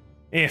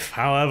 If,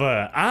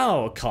 however,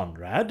 our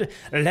Konrad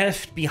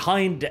left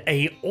behind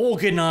a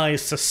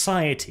organized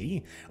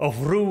society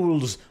of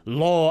rules,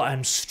 law,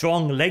 and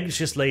strong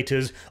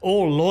legislators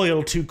all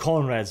loyal to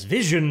Konrad's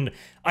vision,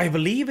 I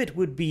believe it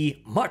would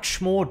be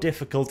much more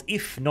difficult,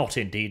 if not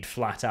indeed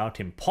flat out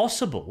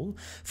impossible,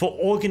 for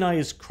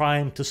organized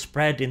crime to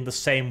spread in the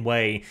same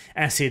way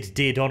as it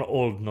did on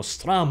Old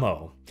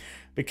Nostramo.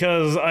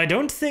 Because I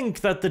don't think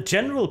that the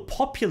general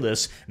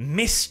populace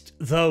missed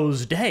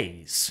those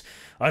days.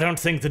 I don't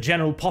think the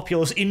general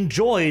populace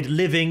enjoyed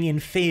living in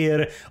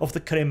fear of the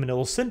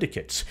criminal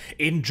syndicates,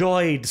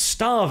 enjoyed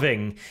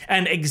starving,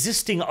 and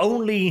existing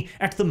only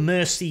at the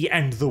mercy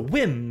and the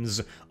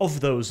whims of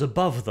those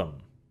above them.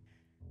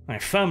 I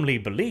firmly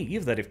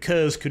believe that if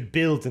Curze could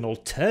build an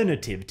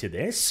alternative to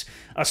this,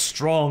 a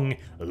strong,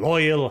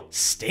 loyal,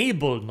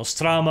 stable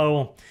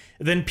Nostramo,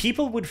 then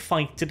people would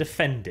fight to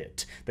defend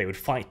it, they would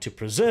fight to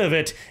preserve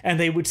it, and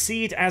they would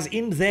see it as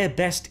in their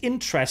best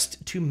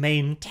interest to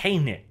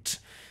maintain it.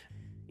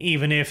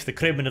 Even if the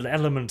criminal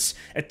elements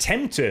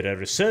attempted a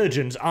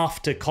resurgence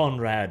after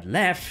Konrad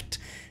left,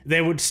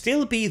 there would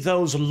still be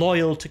those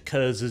loyal to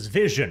Curze's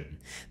vision.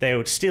 There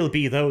would still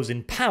be those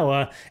in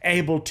power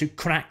able to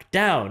crack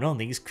down on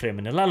these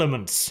criminal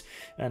elements.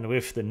 And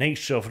with the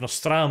nature of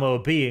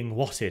Nostramo being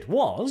what it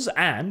was,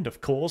 and,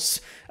 of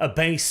course, a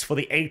base for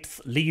the 8th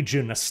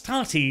Legion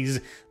Astartes,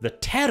 the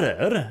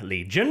Terror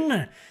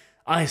Legion,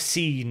 I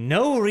see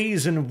no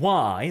reason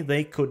why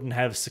they couldn't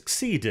have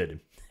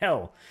succeeded.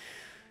 Hell,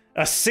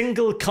 a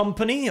single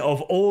company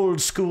of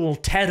old-school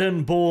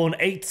Terran-born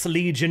 8th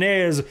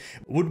Legionnaires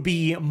would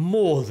be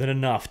more than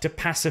enough to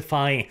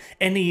pacify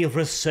any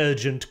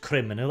resurgent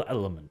criminal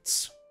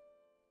elements.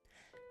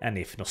 And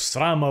if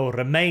Nostramo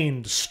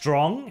remained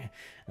strong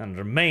and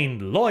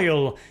remained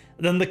loyal,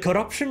 then the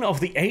corruption of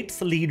the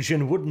 8th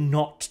Legion would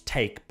not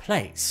take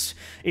place.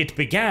 It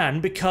began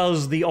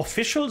because the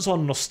officials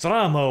on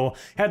Nostramo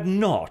had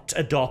not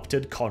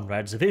adopted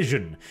Konrad's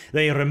vision.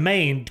 They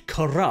remained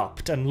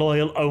corrupt and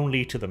loyal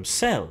only to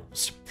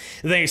themselves.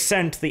 They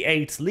sent the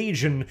 8th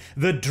Legion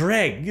the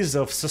dregs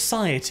of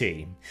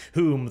society,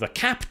 whom the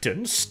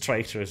captains,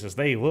 traitors as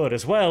they were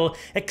as well,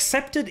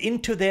 accepted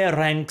into their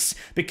ranks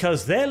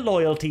because their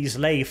loyalties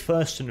lay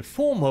first and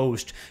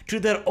foremost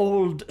to their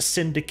old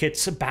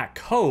syndicates back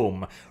home,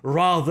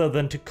 rather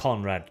than to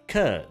Konrad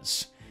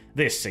Curze.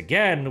 This,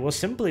 again, was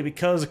simply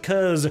because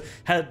Curze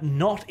had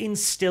not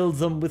instilled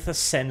them with a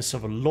sense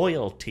of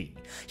loyalty.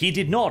 He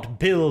did not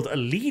build a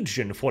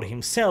legion for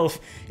himself,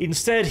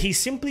 instead he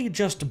simply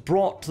just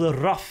brought the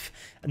rough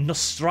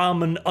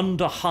Nostraman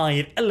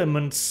underhired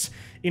elements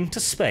into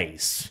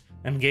space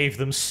and gave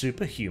them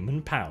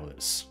superhuman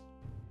powers.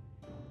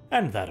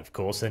 And that, of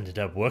course, ended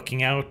up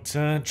working out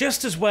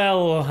just as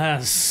well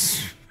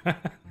as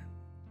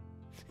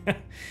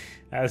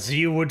as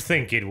you would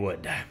think it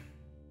would.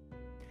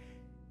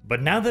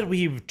 But now that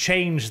we've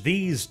changed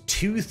these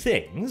two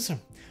things,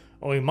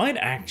 we might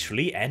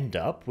actually end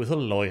up with a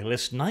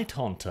Loyalist Night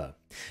Haunter.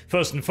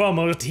 First and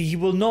foremost, he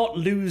will not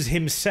lose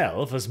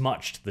himself as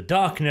much to the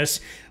darkness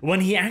when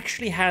he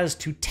actually has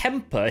to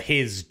temper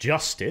his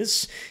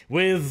justice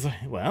with,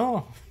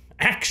 well,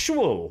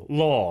 actual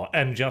law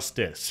and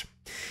justice.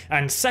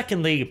 And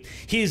secondly,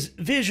 his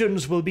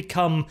visions will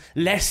become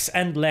less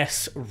and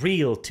less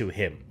real to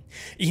him.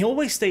 He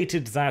always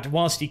stated that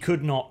whilst he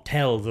could not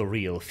tell the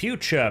real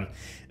future,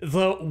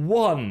 the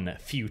one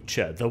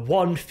future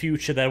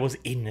that was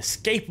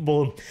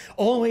inescapable,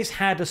 always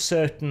had a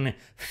certain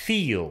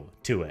feel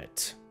to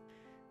it.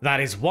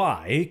 That is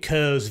why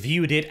Curze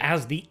viewed it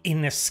as the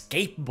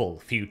inescapable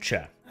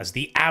future, as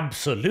the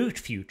absolute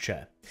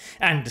future.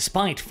 And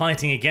despite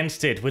fighting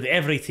against it with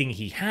everything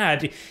he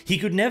had, he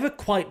could never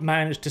quite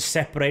manage to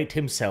separate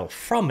himself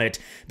from it,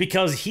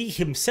 because he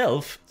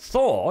himself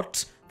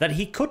thought that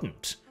he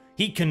couldn't.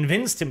 He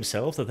convinced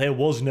himself that there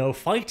was no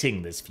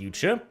fighting this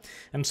future,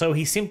 and so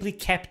he simply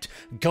kept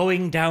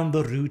going down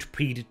the route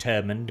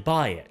predetermined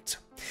by it.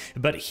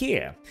 But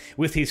here,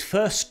 with his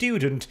first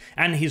student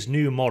and his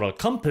new moral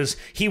compass,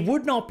 he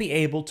would not be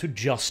able to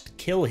just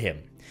kill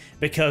him,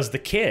 because the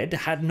kid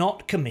had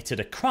not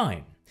committed a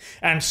crime.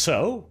 And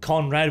so,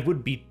 Konrad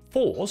would be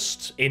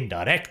forced,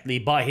 indirectly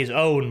by his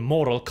own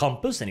moral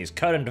compass and his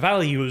current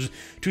values,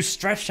 to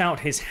stretch out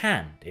his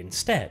hand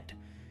instead.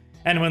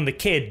 And when the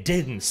kid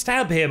didn't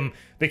stab him,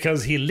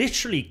 because he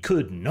literally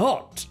could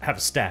not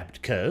have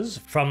stabbed Curze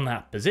from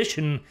that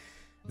position,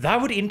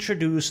 that would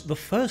introduce the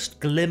first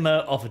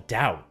glimmer of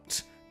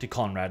doubt to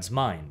Konrad's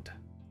mind.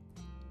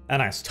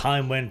 And as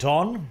time went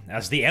on,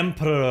 as the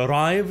Emperor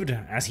arrived,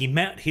 as he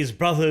met his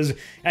brothers,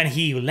 and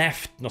he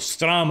left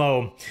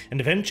Nostramo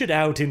and ventured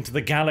out into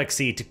the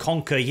galaxy to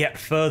conquer yet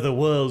further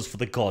worlds for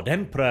the God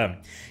Emperor,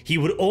 he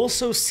would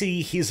also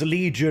see his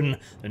legion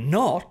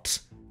not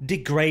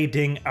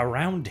degrading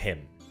around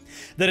him.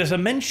 There is a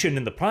mention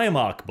in the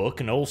Primarch book,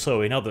 and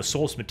also in other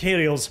source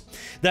materials,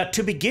 that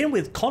to begin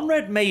with,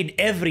 Konrad made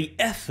every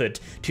effort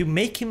to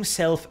make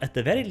himself at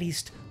the very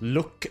least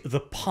look the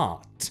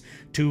part,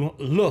 to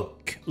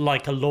look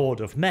like a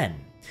lord of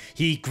men.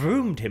 He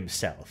groomed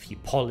himself, he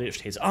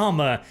polished his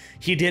armor,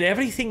 he did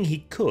everything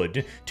he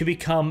could to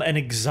become an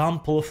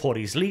example for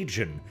his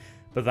legion,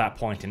 but at that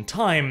point in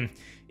time,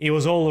 it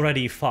was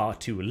already far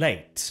too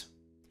late.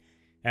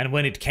 And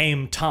when it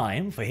came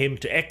time for him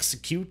to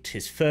execute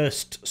his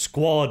first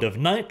squad of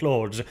Night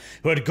Lords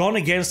who had gone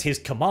against his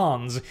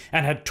commands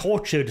and had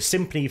tortured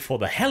simply for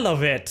the hell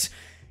of it,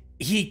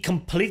 he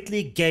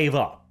completely gave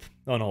up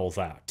on all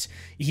that.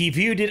 He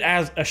viewed it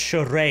as a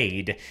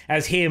charade,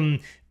 as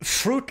him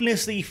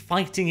fruitlessly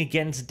fighting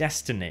against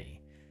destiny.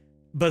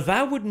 But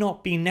that would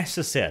not be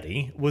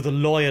necessary with a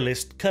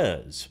Loyalist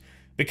Curze,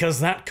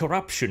 because that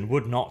corruption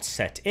would not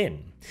set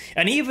in.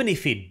 And even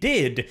if it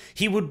did,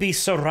 he would be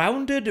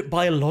surrounded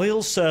by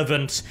loyal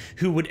servants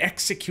who would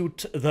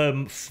execute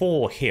them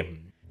for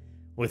him.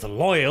 With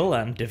loyal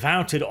and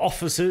devoted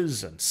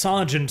officers and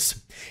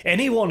sergeants,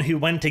 anyone who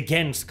went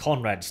against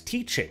Konrad's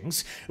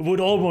teachings would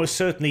almost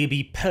certainly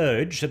be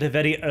purged at a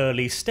very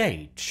early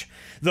stage.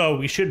 Though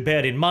we should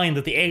bear in mind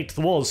that the 8th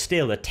was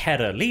still a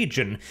terror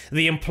legion,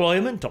 the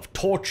employment of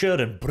torture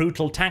and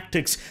brutal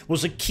tactics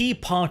was a key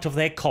part of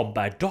their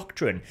combat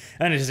doctrine,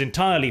 and it is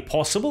entirely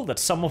possible that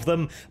some of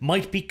them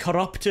might be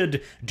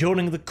corrupted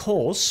during the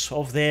course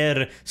of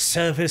their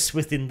service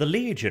within the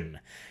legion.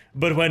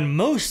 But when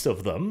most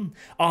of them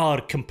are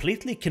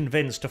completely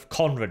convinced of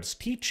Konrad's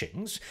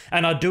teachings,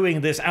 and are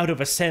doing this out of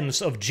a sense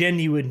of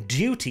genuine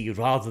duty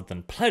rather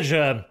than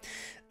pleasure,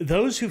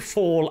 those who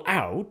fall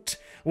out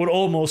will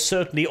almost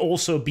certainly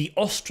also be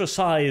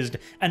ostracized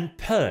and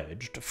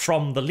purged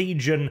from the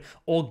Legion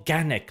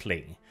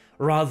organically,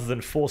 rather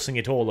than forcing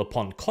it all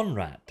upon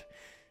Konrad.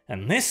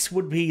 And this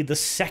would be the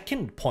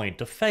second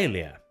point of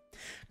failure.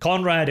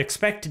 Konrad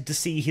expected to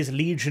see his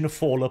legion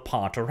fall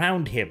apart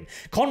around him.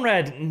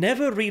 Konrad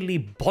never really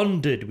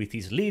bonded with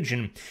his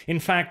legion. In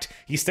fact,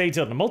 he stated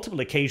on multiple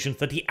occasions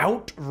that he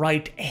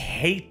outright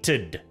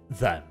hated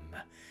them,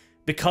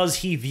 because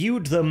he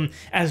viewed them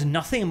as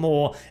nothing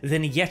more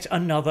than yet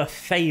another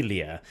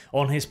failure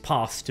on his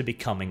path to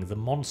becoming the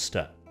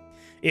monster.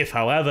 If,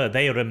 however,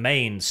 they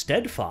remained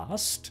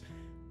steadfast,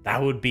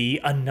 that would be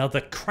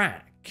another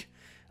crack,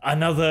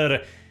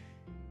 another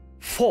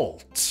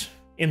fault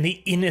in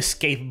the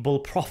inescapable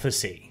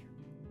prophecy.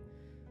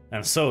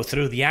 And so,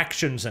 through the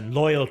actions and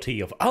loyalty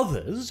of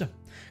others,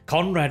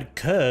 Konrad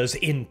Curze,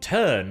 in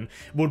turn,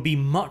 would be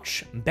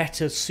much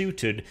better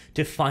suited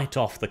to fight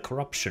off the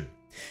corruption.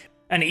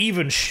 And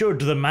even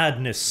should the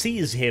madness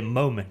seize him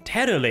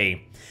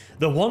momentarily,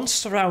 the ones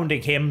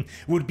surrounding him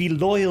would be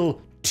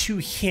loyal to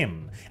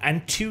him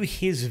and to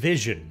his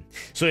vision.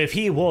 So if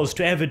he was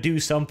to ever do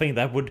something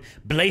that would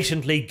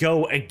blatantly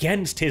go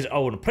against his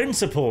own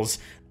principles,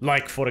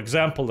 like for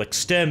example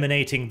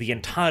exterminating the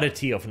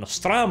entirety of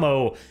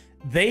Nostramo,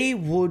 they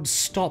would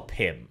stop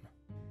him.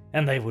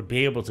 And they would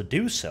be able to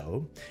do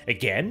so,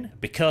 again,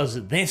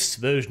 because this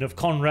version of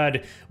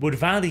Konrad would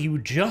value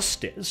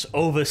justice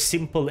over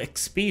simple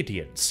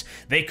expedience.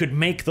 They could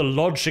make the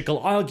logical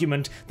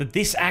argument that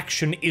this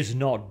action is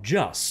not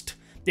just.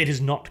 It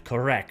is not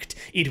correct.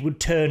 It would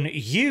turn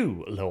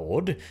you,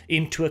 Lord,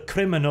 into a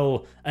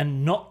criminal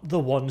and not the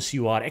ones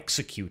you are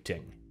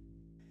executing.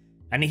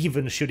 And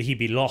even should he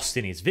be lost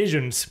in his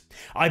visions,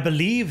 I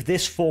believe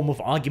this form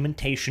of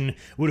argumentation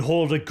would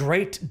hold a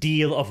great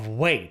deal of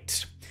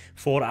weight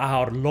for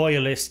our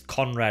loyalist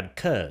Konrad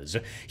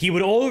Curze. He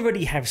would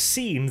already have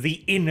seen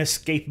the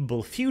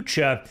inescapable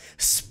future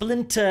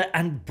splinter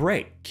and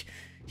break.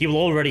 He will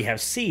already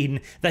have seen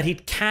that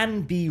it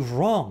can be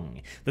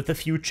wrong, that the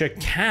future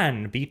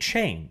can be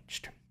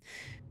changed.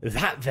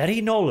 That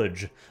very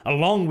knowledge,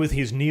 along with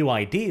his new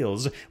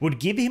ideals, would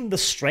give him the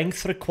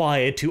strength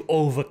required to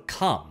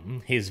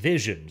overcome his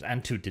visions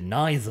and to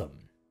deny them.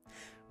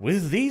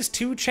 With these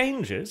two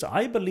changes,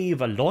 I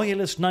believe a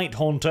loyalist Night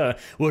Haunter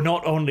will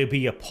not only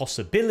be a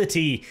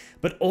possibility,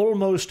 but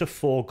almost a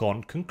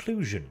foregone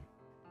conclusion.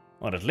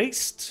 Or at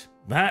least,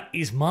 that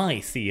is my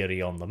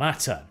theory on the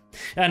matter.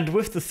 And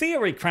with the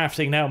theory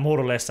crafting now more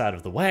or less out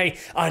of the way,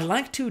 I'd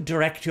like to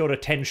direct your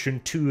attention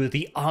to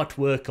the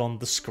artwork on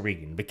the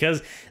screen,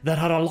 because there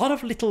are a lot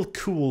of little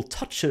cool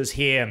touches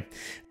here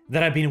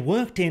that have been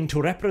worked in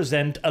to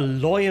represent a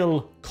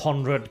loyal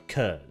Konrad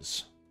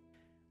Curze.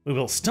 We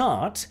will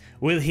start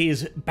with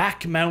his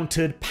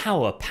back-mounted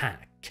power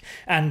pack,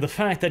 and the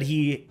fact that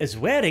he is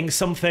wearing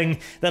something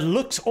that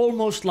looks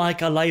almost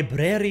like a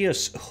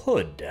librarius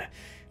hood,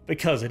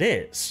 because it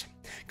is.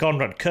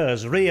 Konrad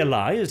Curze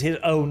realized his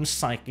own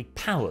psychic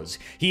powers.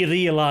 He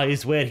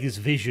realized where his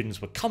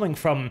visions were coming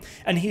from,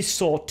 and he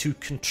sought to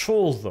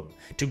control them,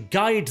 to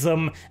guide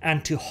them,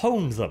 and to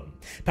hone them.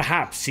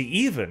 Perhaps he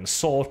even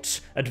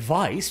sought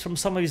advice from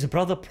some of his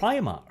brother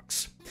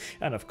Primarchs.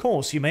 And of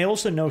course, you may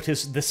also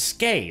notice the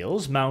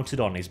scales mounted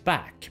on his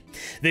back.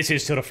 This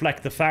is to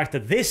reflect the fact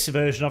that this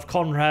version of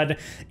Konrad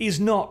is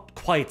not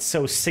quite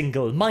so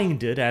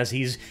single-minded as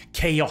his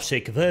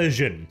chaotic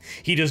version.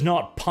 He does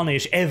not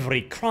punish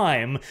every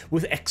crime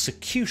with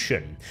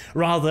execution.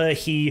 Rather,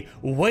 he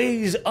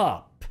weighs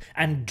up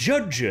and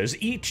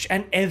judges each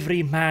and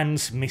every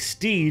man's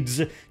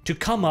misdeeds to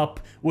come up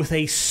with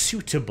a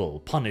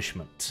suitable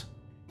punishment.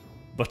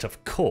 But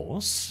of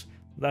course,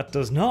 that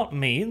does not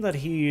mean that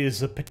he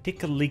is a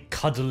particularly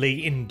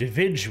cuddly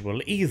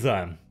individual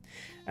either.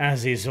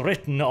 As is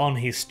written on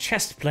his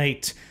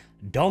chestplate,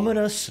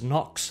 Dominus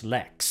Nox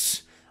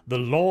Lex, the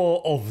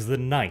law of the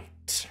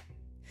night.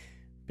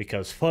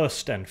 Because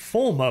first and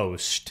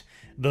foremost,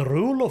 the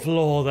rule of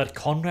law that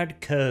Konrad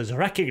Curze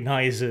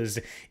recognizes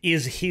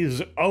is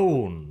his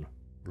own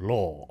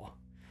law.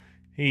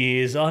 He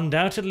is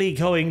undoubtedly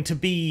going to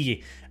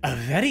be a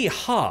very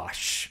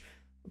harsh,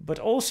 but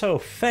also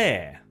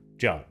fair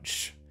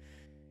judge.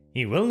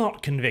 He will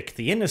not convict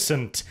the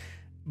innocent,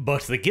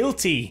 but the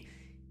guilty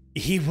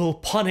he will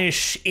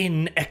punish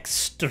in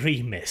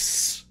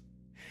extremis.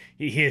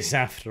 He is,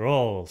 after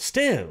all,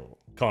 still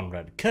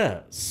Konrad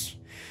Curze.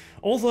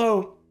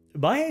 Although,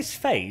 by his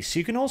face,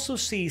 you can also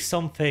see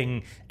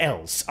something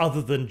else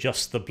other than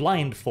just the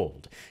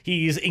blindfold.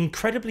 He is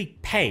incredibly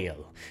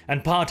pale,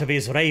 and part of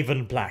his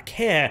raven black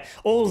hair,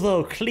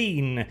 although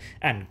clean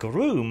and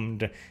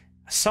groomed,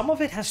 some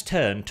of it has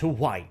turned to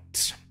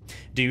white,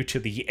 due to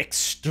the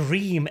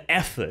extreme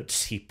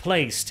efforts he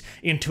placed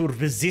into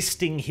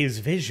resisting his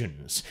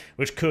visions,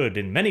 which could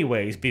in many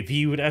ways be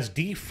viewed as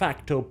de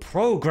facto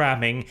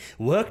programming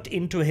worked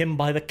into him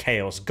by the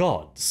Chaos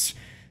Gods.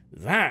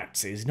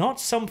 That is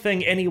not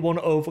something anyone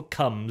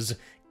overcomes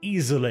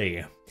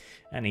easily,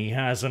 and he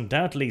has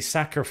undoubtedly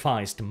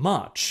sacrificed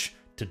much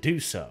to do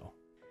so.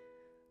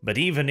 But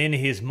even in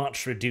his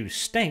much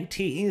reduced state,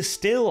 he is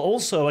still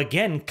also,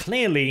 again,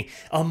 clearly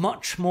a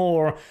much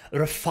more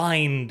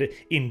refined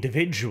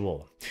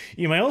individual.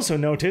 You may also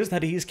notice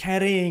that he is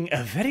carrying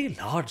a very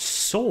large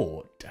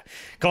sword.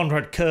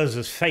 Konrad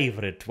Curze's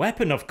favourite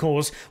weapon, of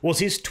course, was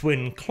his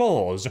twin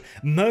claws,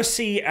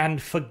 mercy and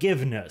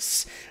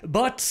forgiveness.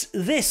 But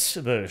this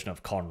version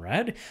of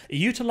Konrad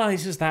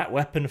utilizes that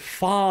weapon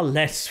far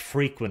less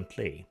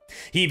frequently.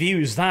 He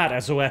views that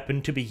as a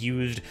weapon to be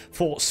used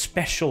for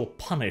special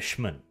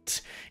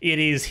punishment. It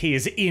is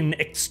his in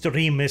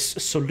extremis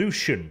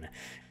solution,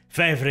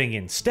 favouring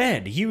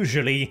instead,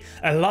 usually,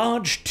 a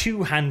large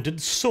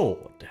two-handed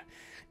sword.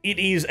 It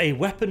is a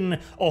weapon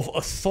of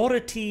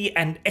authority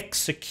and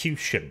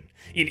execution.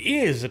 It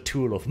is a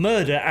tool of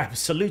murder,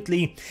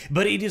 absolutely,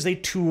 but it is a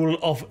tool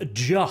of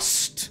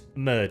just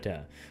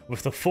murder,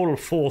 with the full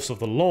force of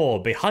the law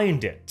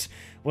behind it.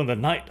 When the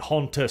Night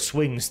Haunter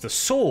swings the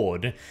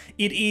sword,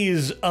 it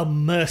is a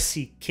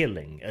mercy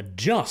killing, a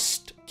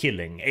just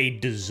killing, a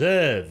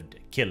deserved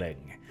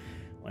killing.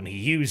 When he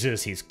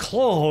uses his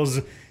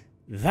claws,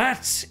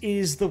 That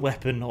is the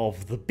weapon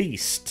of the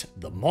beast,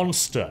 the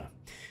monster.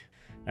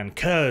 And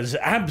Curze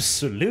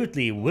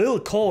absolutely will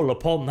call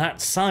upon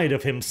that side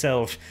of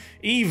himself,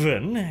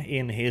 even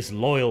in his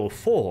loyal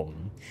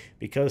form,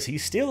 because he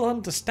still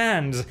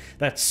understands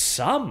that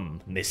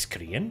some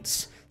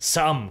miscreants,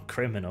 some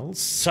criminals,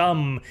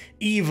 some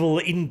evil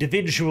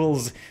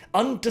individuals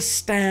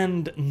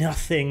understand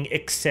nothing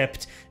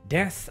except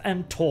death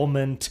and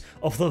torment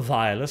of the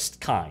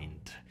vilest kind.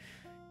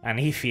 And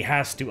if he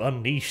has to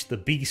unleash the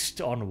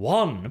beast on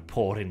one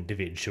poor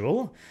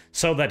individual,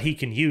 so that he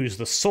can use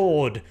the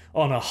sword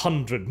on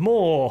 100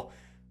 more,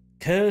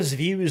 Curze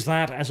views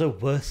that as a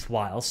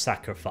worthwhile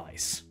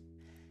sacrifice.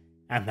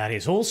 And that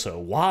is also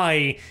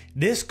why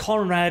this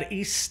Konrad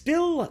is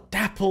still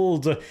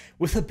dappled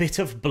with a bit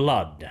of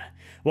blood,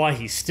 why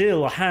he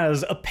still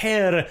has a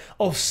pair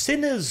of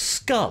sinners'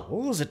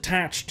 skulls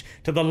attached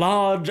to the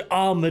large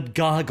armoured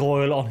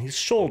gargoyle on his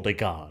shoulder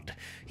guard,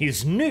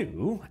 his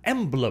new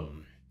emblem.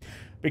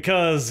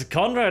 Because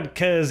Konrad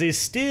Curze is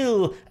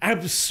still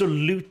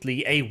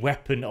absolutely a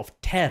weapon of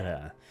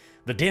terror.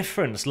 The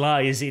difference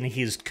lies in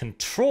his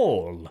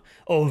control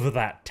over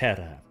that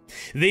terror.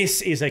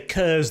 This is a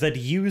Curze that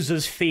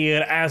uses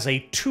fear as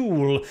a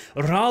tool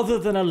rather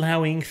than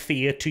allowing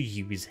fear to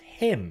use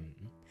him.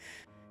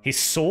 His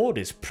sword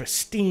is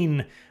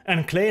pristine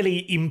and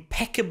clearly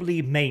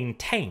impeccably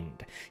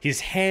maintained. His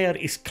hair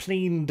is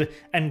cleaned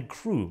and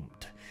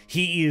groomed.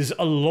 He is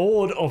a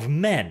lord of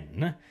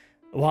men,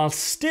 while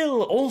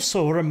still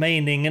also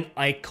remaining an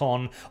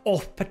icon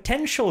of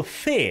potential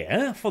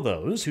fear for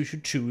those who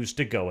should choose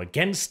to go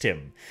against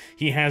him.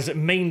 He has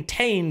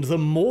maintained the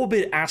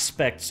morbid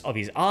aspects of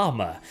his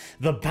armor,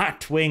 the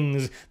bat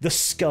wings, the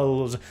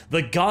skulls,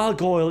 the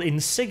gargoyle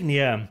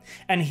insignia,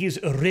 and his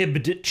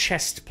ribbed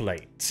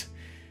chestplate.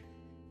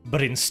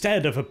 But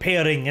instead of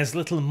appearing as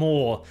little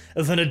more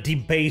than a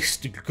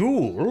debased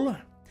ghoul,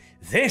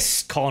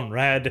 this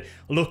Konrad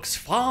looks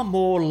far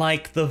more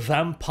like the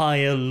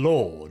vampire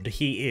lord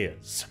he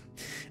is,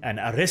 an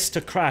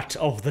aristocrat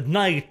of the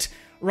night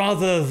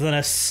rather than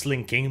a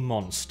slinking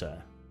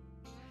monster.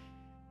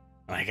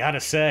 I gotta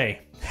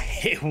say,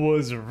 it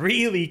was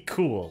really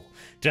cool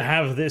to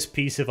have this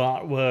piece of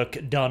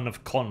artwork done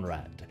of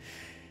Konrad.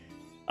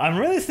 I'm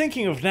really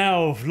thinking of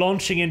now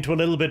launching into a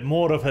little bit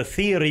more of a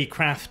theory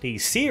crafty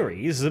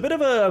series, a bit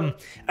of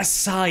a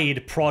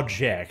side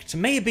project,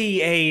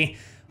 maybe a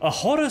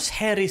Horus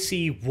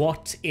Heresy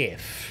what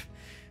if.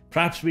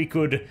 Perhaps we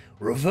could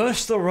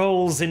reverse the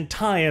roles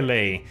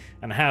entirely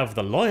and have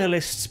the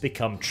Loyalists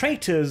become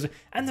traitors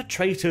and the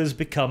traitors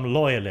become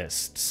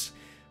Loyalists.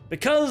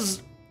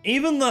 Because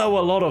even though a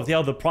lot of the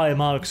other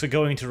Primarchs are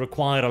going to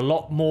require a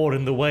lot more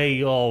in the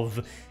way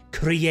of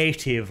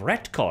creative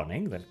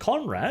retconning than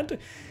Konrad,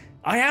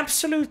 I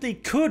absolutely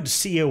could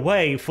see a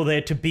way for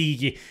there to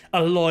be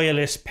a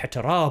Loyalist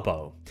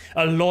Perturabo,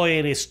 a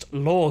Loyalist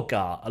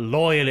Lorgar, a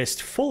Loyalist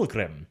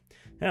Fulgrim.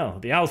 Hell,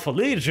 the Alpha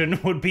Legion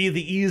would be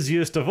the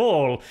easiest of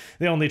all.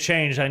 The only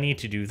change I need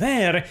to do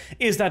there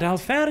is that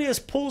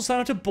Alpharius pulls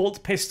out a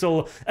bolt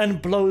pistol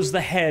and blows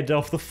the head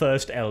off the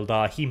first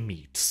Eldar he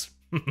meets.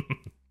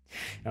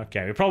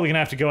 Okay, we're probably going to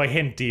have to go a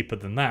hint deeper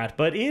than that,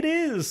 but it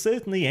is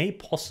certainly a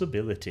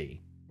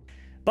possibility.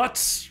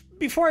 But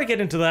before I get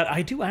into that,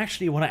 I do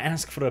actually want to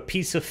ask for a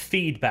piece of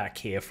feedback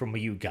here from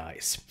you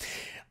guys.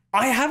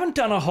 I haven't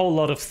done a whole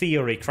lot of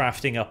theory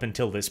crafting up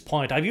until this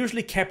point. I've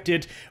usually kept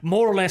it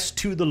more or less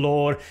to the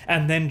lore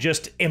and then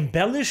just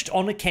embellished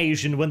on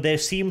occasion when there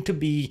seem to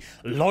be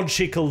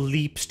logical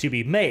leaps to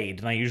be made,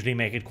 and I usually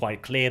make it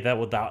quite clear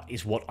that that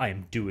is what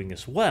I'm doing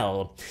as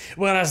well.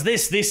 Whereas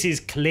this is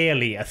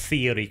clearly a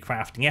theory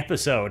crafting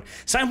episode,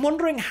 so I'm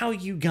wondering how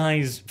you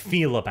guys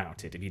feel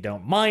about it, if you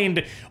don't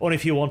mind, or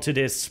if you wanted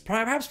this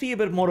perhaps be a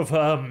bit more of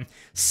a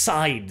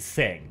side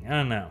thing. I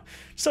don't know.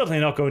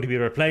 Certainly not going to be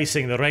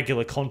replacing the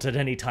regular content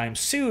anytime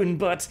soon,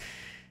 but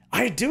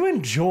I do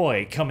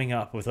enjoy coming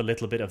up with a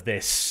little bit of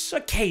this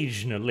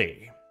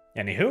occasionally.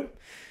 Anywho,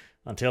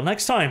 until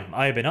next time,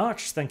 I've been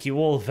Arch. Thank you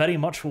all very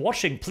much for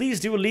watching. Please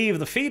do leave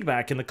the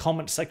feedback in the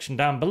comment section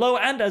down below,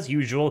 and as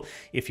usual,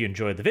 if you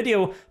enjoyed the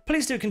video,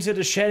 please do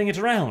consider sharing it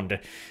around,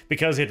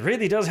 because it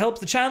really does help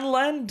the channel,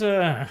 and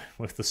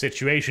with the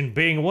situation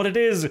being what it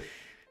is,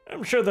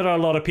 I'm sure there are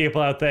a lot of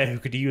people out there who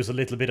could use a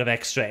little bit of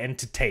extra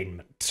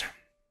entertainment.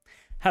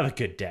 Have a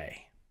good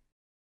day.